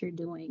in what you're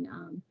doing.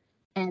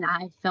 And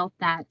I felt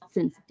that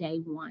since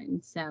day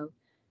one. So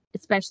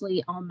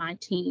especially on my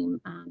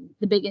team,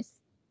 the biggest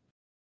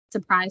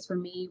surprise for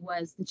me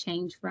was the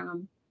change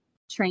from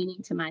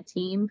training to my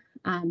team,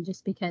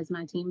 just because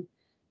my team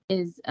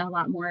is a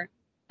lot more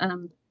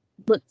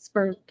looks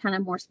for kind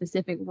of more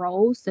specific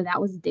roles. So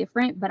that was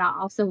different, but I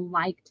also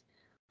liked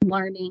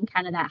learning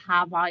kind of that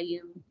high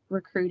volume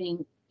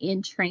recruiting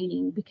in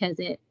training, because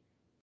it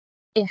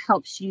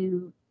helps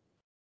you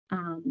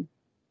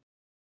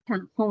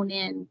kind of hone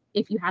in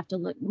if you have to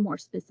look more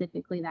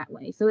specifically that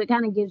way. So it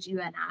kind of gives you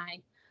an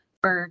eye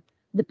for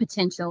the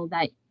potential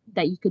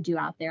that you could do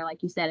out there.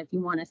 Like you said, if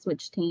you want to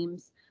switch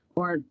teams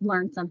or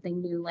learn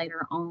something new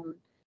later on,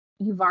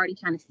 you've already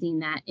kind of seen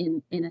that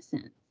in a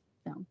sense.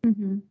 So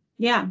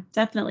yeah,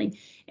 definitely.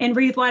 And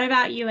Ruth, what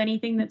about you?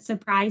 Anything that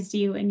surprised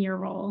you in your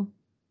role?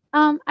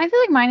 I feel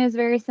like mine is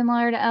very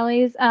similar to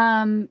Ellie's.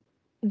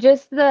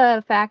 Just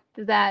the fact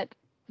that,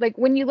 like,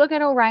 when you look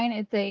at Orion,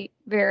 it's a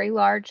very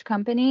large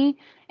company.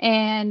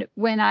 And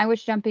when I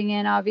was jumping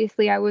in,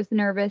 obviously I was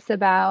nervous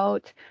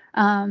about,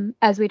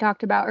 as we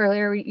talked about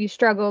earlier, you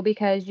struggle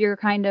because you're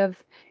kind of,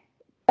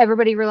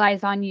 everybody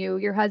relies on you.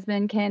 Your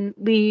husband can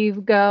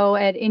leave, go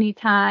at any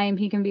time.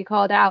 He can be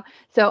called out.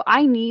 So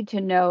I need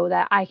to know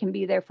that I can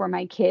be there for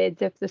my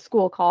kids if the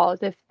school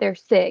calls, if they're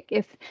sick,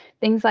 if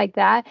things like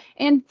that.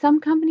 And some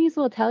companies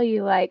will tell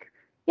you, like,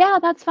 yeah,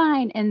 that's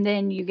fine. And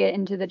then you get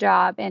into the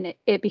job and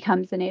it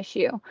becomes an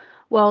issue.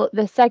 Well,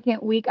 the second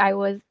week I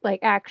was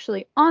like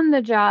actually on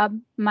the job,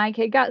 my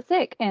kid got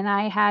sick and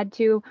I had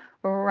to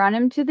run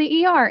him to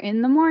the ER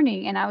in the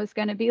morning, and I was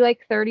going to be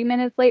like 30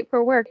 minutes late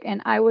for work,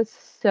 and I was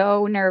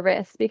so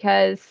nervous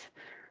because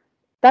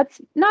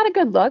that's not a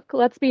good look,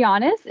 let's be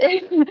honest.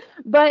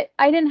 But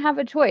I didn't have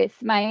a choice.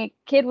 My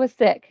kid was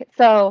sick.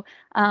 So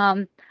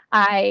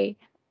I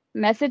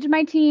messaged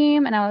my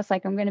team and I was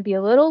like, I'm going to be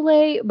a little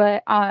late,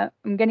 but I'm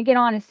going to get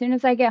on as soon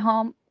as I get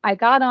home. I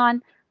got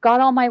on, got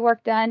all my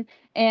work done,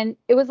 and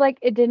it was like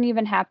it didn't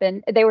even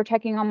happen. They were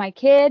checking on my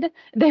kid.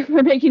 They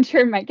were making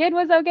sure my kid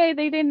was okay.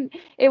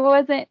 It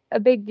wasn't a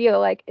big deal.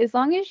 Like, as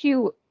long as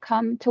you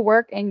come to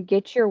work and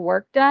get your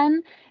work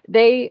done,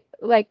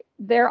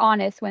 they're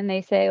honest when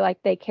they say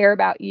like they care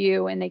about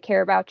you and they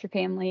care about your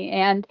family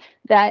and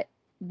that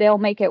they'll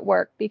make it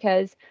work.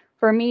 Because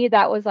for me,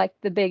 that was like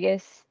the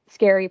biggest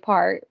scary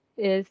part,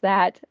 is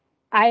that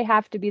I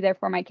have to be there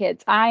for my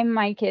kids. I'm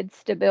my kids'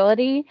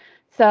 stability.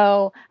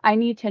 So I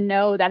need to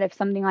know that if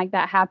something like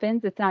that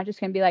happens, it's not just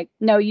going to be like,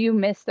 no, you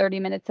missed 30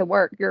 minutes of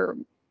work. You're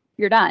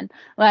done.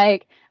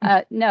 Like,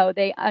 no,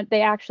 they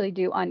actually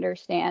do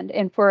understand.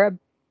 And for a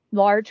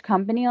large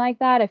company like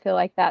that, I feel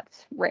like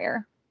that's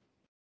rare.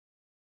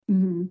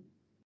 Mm-hmm.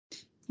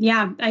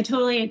 Yeah, I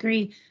totally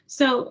agree.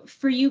 So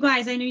for you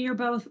guys, I know you're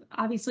both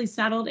obviously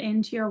settled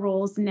into your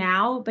roles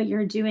now, but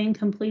you're doing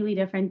completely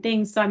different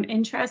things. So I'm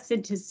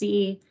interested to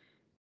see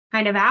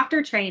kind of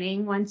after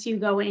training, once you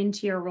go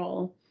into your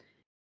role,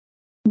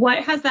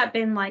 what has that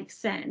been like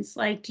since?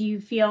 Like, do you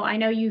feel, I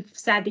know you've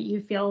said that you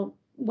feel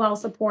well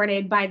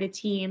supported by the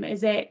team.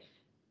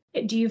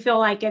 Do you feel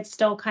like it's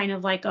still kind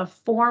of like a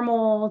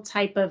formal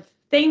type of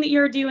thing that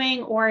you're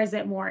doing, or is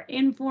it more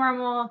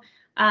informal?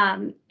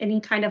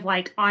 Any kind of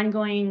like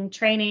ongoing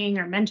training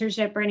or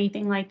mentorship or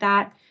anything like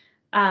that?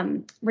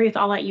 Ruth,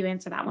 I'll let you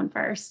answer that one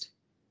first.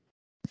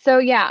 So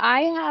yeah,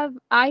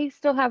 I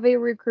still have a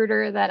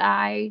recruiter that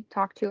I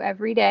talk to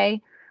every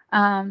day.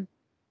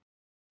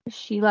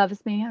 She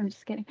loves me. I'm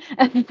just kidding.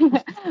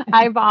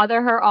 I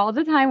bother her all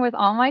the time with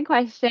all my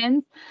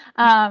questions.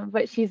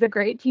 But she's a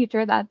great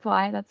teacher. That's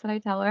why. That's what I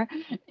tell her.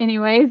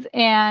 Anyways,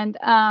 and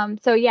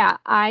so yeah,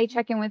 I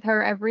check in with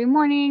her every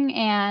morning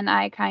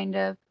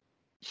and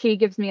she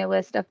gives me a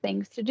list of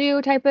things to do,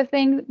 type of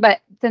thing.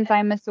 But since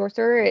I'm a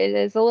sorcerer, it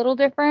is a little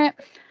different.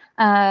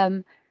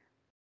 But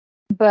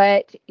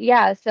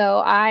yeah,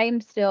 so I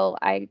feel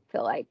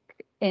like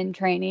in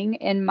training,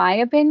 in my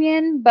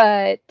opinion,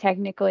 but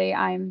technically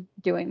I'm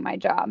doing my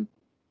job.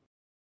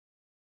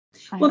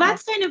 Well,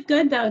 that's kind of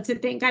good though to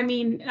think. I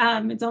mean,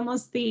 it's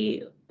almost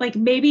like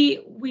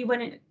maybe we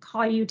wouldn't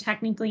call you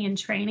technically in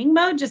training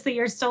mode, just that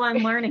you're still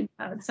in learning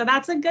mode. So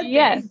that's a good thing.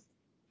 Yes,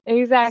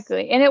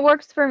 exactly. And it's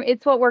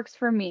what works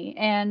for me,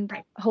 and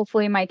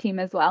hopefully my team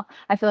as well.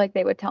 I feel like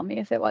they would tell me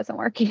if it wasn't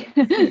working.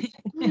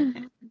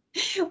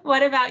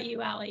 What about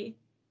you, Ellie?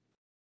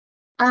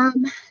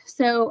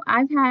 So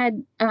I've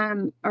had,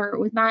 or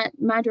with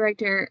my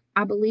director,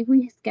 I believe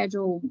we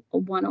schedule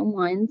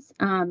one-on-ones,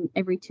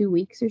 every 2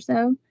 weeks or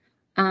so.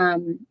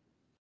 And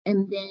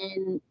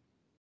then,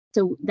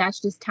 so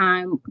that's just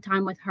time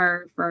with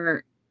her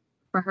for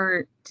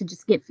her to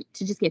just get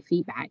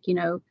feedback,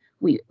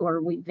 we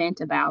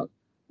vent about,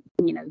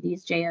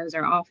 these JOs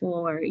are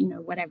awful or,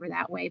 whatever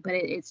that way. But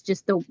it's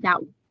just that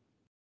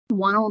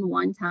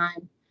one-on-one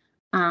time,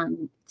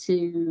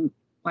 to,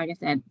 like I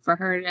said, for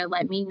her to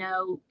let me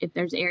know if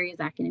there's areas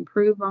I can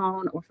improve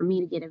on, or for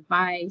me to get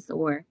advice,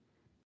 or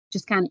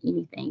just kind of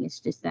anything. It's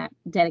just that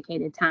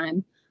dedicated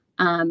time.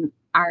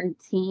 Our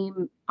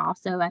team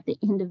also at the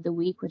end of the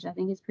week, which I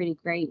think is pretty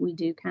great, we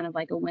do kind of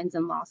like a wins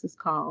and losses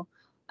call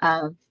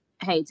of,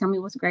 hey, tell me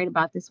what's great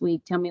about this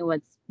week. Tell me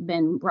what's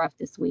been rough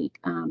this week.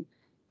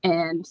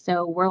 And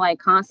so we're like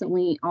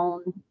constantly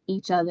on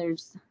each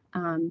other's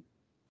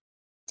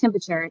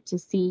temperature to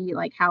see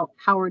like how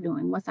we're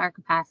doing, what's our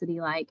capacity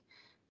like.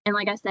 And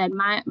like I said,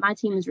 my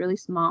team is really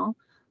small.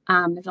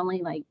 There's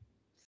only like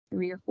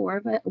 3 or 4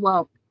 of it.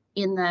 Well,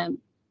 in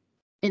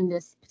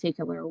this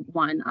particular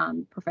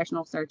one,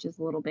 professional search is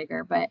a little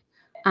bigger, but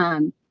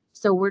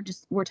So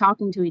we're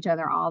talking to each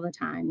other all the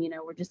time.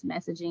 We're just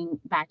messaging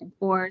back and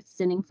forth,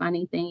 sending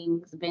funny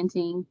things,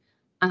 venting.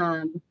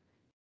 Um,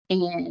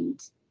 and,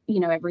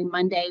 every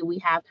Monday we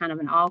have kind of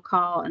an all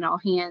call and all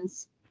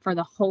hands for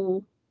the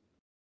whole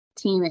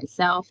team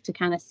itself to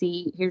kind of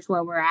see here's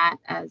where we're at,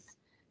 as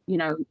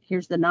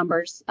here's the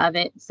numbers of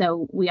it,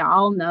 so we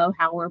all know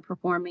how we're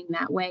performing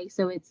that way.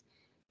 So it's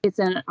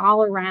an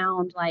all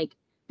around, like,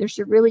 there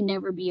should really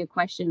never be a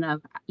question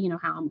of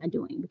how am I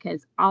doing,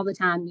 because all the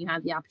time you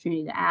have the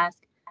opportunity to ask,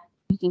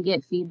 you can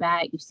get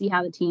feedback, you see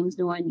how the team's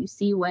doing, you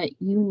see what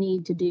you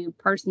need to do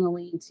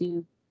personally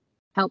to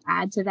help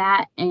add to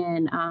that.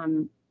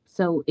 And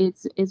so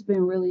it's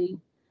been really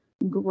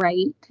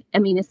great. I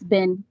mean, it's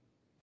been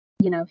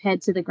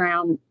head to the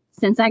ground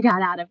since I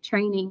got out of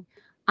training.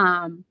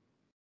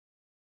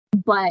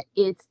 But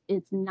it's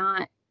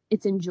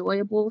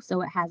enjoyable,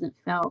 so it hasn't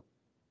felt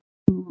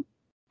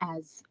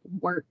as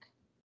work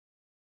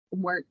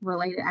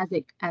related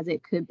as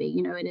it could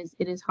be.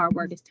 It is hard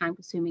work, it's time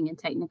consuming and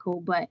technical,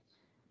 but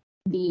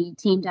the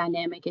team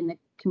dynamic and the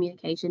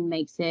communication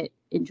makes it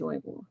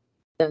enjoyable.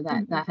 So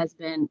that has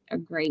been a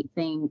great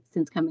thing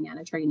since coming out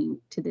of training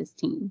to this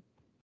team,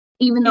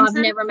 even though I've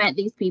never met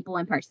these people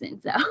in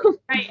person. So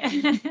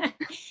right.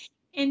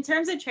 In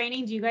terms of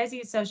training, do you guys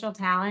use Social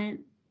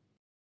Talent?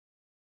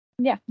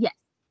 Yeah. Yes.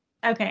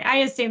 Okay, I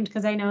assumed,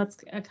 because I know it's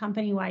a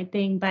company-wide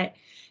thing, but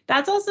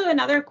that's also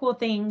another cool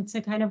thing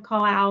to kind of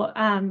call out.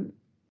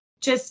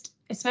 Just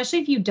especially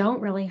if you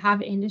don't really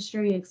have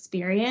industry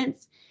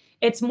experience,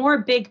 it's more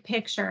big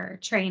picture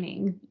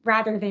training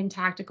rather than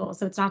tactical.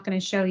 So it's not going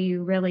to show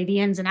you really the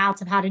ins and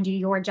outs of how to do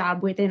your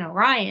job within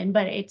Orion,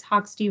 but it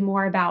talks to you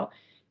more about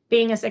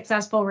being a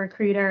successful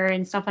recruiter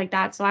and stuff like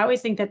that. So I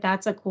always think that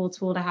that's a cool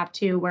tool to have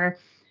too, where,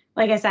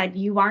 like I said,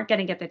 you aren't going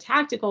to get the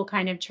tactical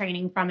kind of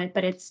training from it,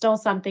 but it's still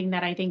something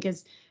that I think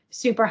is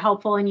super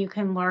helpful, and you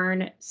can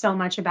learn so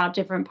much about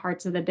different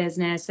parts of the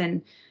business.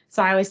 And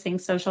so I always think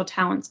Social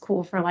Talent's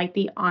cool for like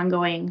the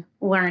ongoing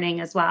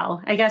learning as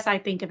well. I guess I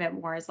think of it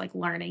more as like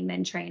learning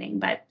than training,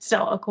 but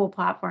still a cool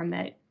platform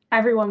that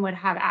everyone would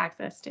have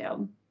access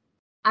to.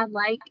 I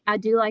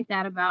do like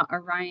that about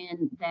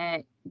Orion,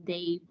 that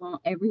they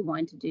want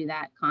everyone to do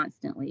that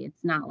constantly.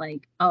 It's not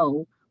like,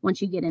 oh,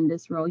 once you get in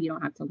this role, you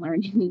don't have to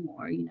learn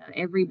anymore.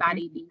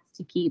 Everybody needs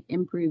to keep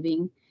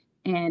improving.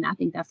 And I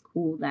think that's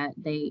cool that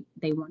they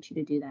want you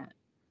to do that.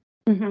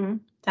 Mm-hmm,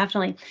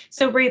 definitely.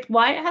 So Ruth,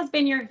 what has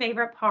been your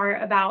favorite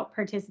part about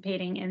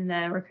participating in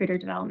the recruiter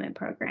development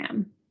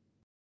program?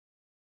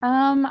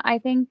 I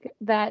think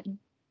that,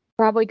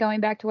 probably going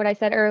back to what I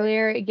said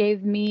earlier, it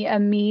gave me a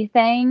me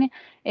thing.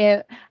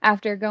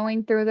 After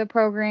going through the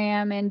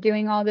program and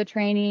doing all the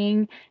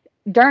training,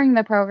 during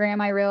the program,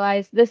 I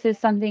realized this is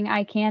something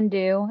I can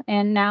do,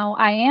 and now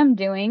I am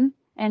doing,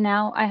 and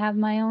now I have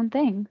my own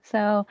thing.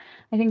 So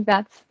I think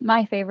that's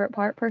my favorite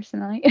part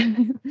personally.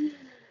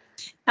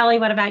 Ellie,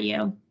 what about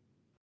you?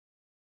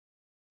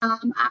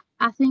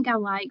 I think I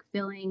like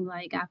feeling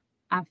like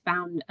I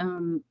found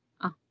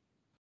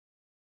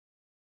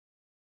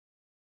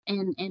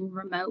in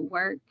remote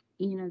work,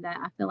 that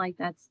I feel like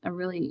that's a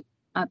really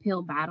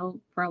uphill battle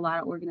for a lot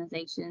of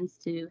organizations,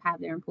 to have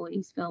their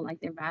employees feel like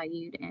they're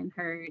valued and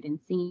heard and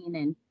seen,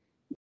 and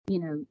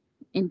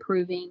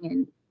improving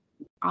and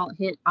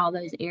hit all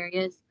those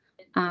areas.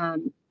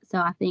 So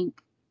I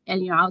think,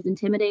 and I was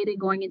intimidated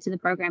going into the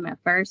program at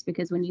first,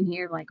 because when you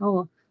hear like,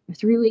 oh, a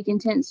 3-week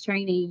intense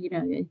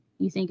training,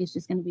 you think it's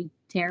just going to be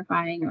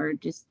terrifying or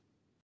just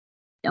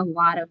a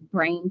lot of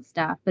brain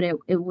stuff, but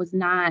it was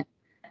not.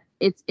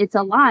 It's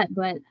a lot,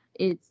 but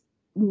it's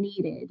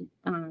needed,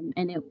 and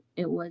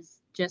it was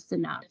just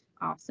enough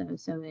also.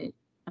 So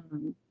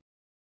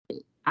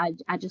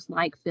I just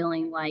like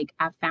feeling like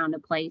I've found a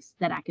place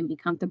that I can be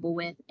comfortable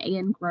with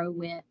and grow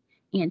with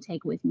and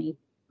take with me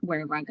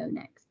wherever I go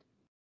next.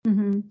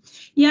 Mm-hmm.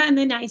 Yeah, and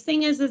the nice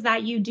thing is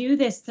that you do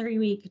this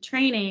 3-week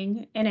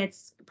training, and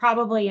it's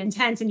probably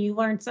intense, and you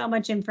learn so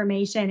much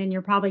information, and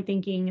you're probably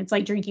thinking it's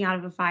like drinking out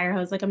of a fire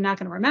hose. Like, I'm not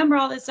going to remember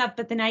all this stuff.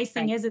 But the nice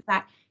thing is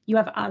that you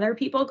have other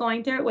people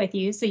going through it with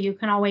you, so you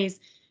can always,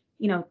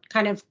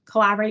 kind of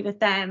collaborate with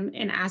them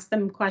and ask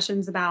them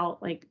questions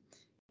about like,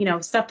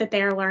 stuff that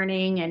they're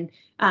learning. And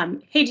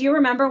hey, do you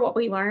remember what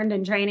we learned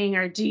in training,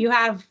 or do you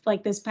have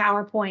like this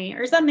PowerPoint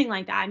or something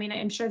like that? I mean,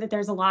 I'm sure that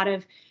there's a lot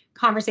of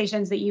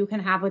conversations that you can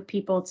have with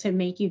people to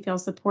make you feel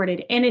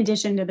supported, in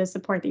addition to the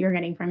support that you're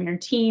getting from your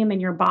team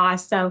and your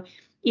boss. So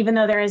even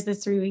though there is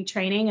this 3-week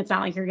training, it's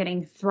not like you're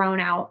getting thrown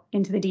out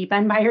into the deep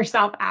end by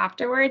yourself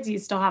afterwards. You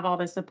still have all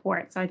the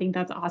support. So I think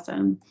that's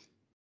awesome.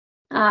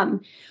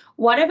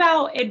 What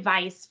about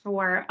advice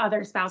for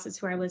other spouses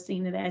who are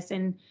listening to this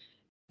and,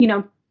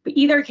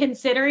 either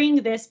considering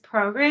this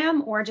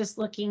program or just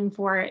looking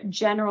for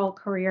general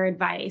career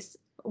advice?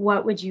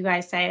 What would you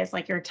guys say is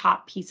like your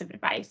top piece of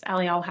advice?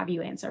 Ellie, I'll have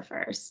you answer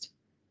first.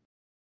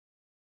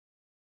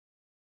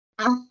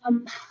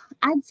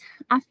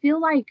 I feel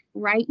like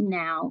right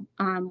now,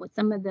 with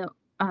some of the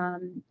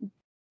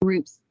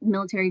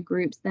military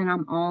groups that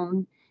I'm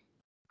on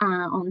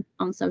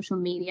social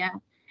media,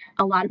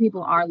 a lot of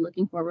people are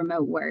looking for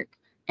remote work,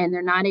 and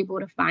they're not able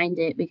to find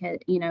it because,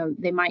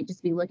 they might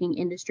just be looking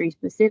industry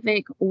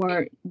specific,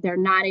 or they're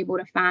not able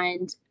to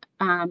find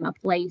a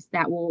place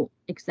that will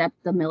accept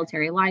the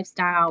military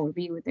lifestyle or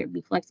be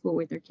flexible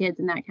with their kids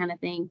and that kind of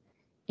thing.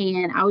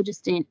 And I would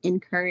just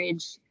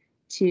encourage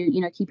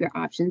to, keep your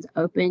options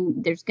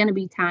open. There's going to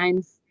be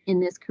times in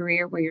this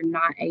career where you're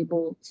not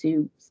able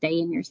to stay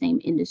in your same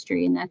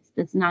industry, and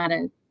that's not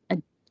a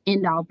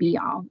end all be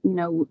all.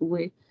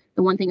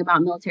 The one thing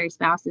about military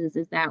spouses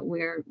is that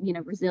we're,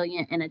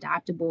 resilient and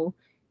adaptable.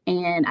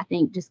 And I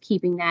think just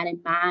keeping that in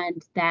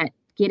mind, that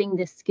getting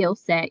this skill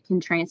set can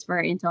transfer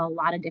into a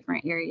lot of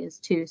different areas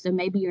too. So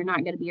maybe you're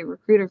not going to be a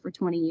recruiter for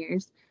 20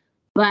 years,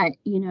 but,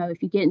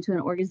 if you get into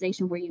an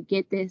organization where you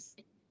get this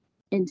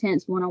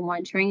intense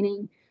one-on-one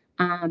training,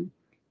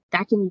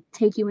 that can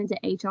take you into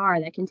HR,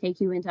 that can take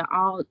you into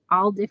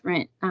all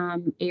different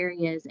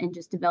areas, and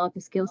just develop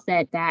a skill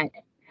set that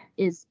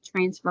is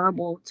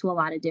transferable to a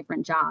lot of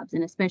different jobs.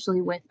 And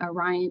especially with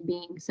Orion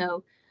being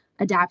so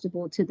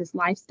adaptable to this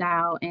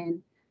lifestyle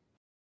and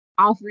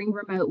offering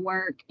remote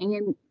work,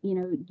 and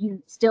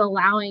you still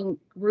allowing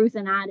Ruth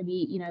and I to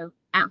be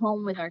at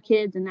home with our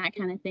kids and that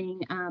kind of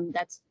thing,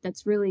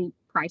 that's really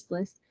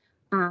priceless.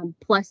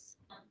 Plus,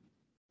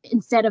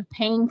 instead of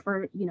paying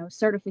for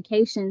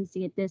certifications to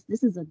get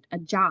this is a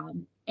job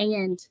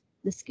and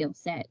the skill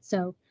set.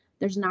 So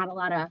there's not a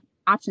lot of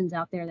options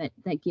out there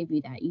that give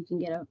you that. You can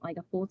get a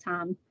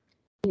full-time,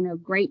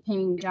 great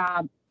paying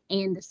job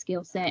and the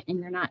skill set, and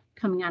you're not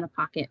coming out of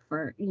pocket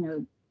for,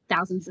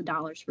 thousands of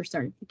dollars for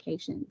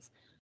certifications.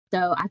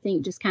 So I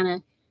think just kind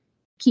of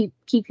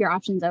keep your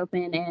options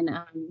open, and,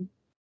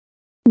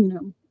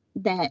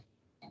 that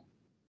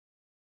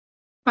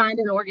find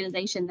an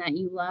organization that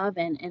you love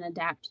and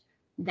adapt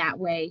that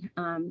way,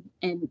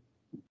 and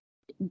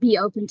be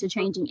open to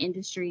changing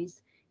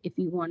industries if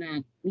you want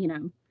to,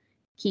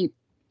 keep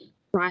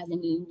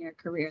rising in your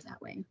career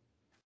that way.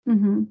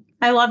 Mm-hmm.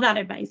 I love that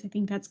advice. I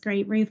think that's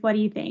great. Ruth, what do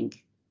you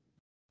think?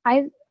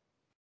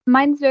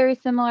 Mine's very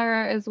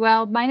similar as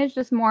well. Mine is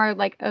just more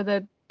like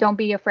don't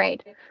be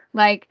afraid.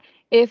 Like,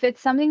 if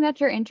it's something that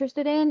you're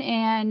interested in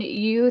and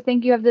you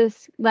think you have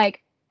this,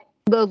 like,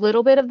 a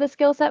little bit of the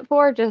skill set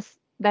for, just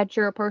that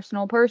you're a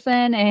personal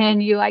person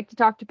and you like to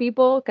talk to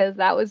people, because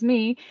that was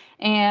me,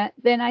 and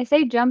then I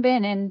say jump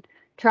in and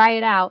try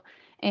it out.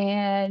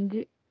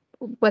 And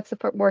what's the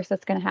worst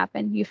that's going to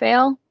happen? You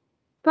fail?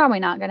 Probably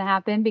not going to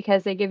happen,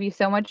 because they give you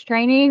so much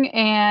training,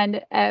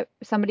 and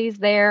somebody's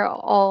there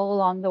all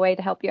along the way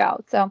to help you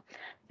out. So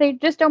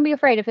just don't be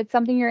afraid. If it's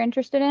something you're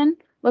interested in,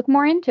 look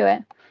more into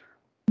it.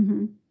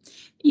 Mm-hmm.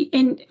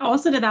 And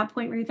also to that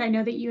point, Ruth, I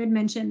know that you had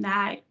mentioned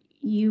that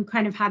you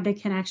kind of had the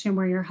connection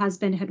where your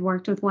husband had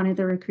worked with one of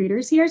the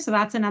recruiters here. So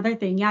that's another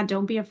thing. Yeah,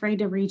 don't be afraid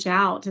to reach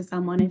out to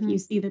someone. Mm-hmm. If you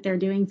see that they're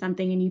doing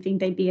something and you think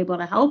they'd be able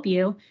to help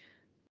you,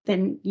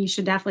 then you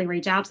should definitely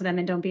reach out to them,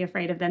 and don't be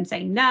afraid of them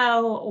saying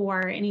no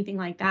or anything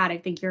like that. I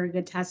think you're a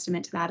good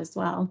testament to that as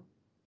well.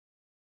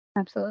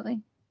 Absolutely.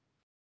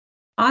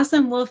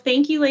 Awesome. Well,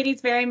 thank you,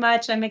 ladies, very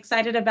much. I'm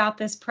excited about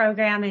this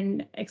program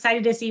and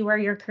excited to see where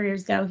your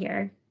careers go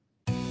here.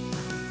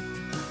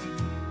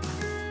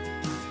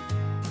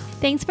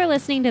 Thanks for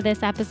listening to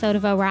this episode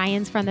of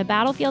Orion's From the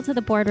Battlefield to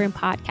the Boardroom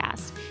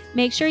podcast.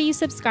 Make sure you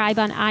subscribe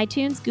on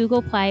iTunes,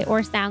 Google Play,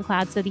 or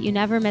SoundCloud so that you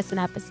never miss an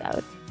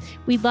episode.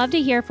 We'd love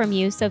to hear from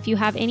you, so if you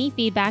have any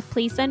feedback,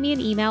 please send me an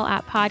email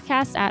at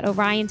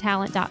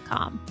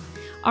podcast@oriontalent.com.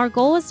 Our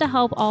goal is to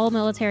help all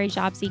military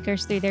job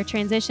seekers through their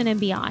transition and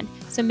beyond,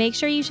 so make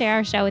sure you share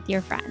our show with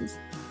your friends.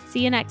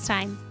 See you next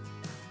time.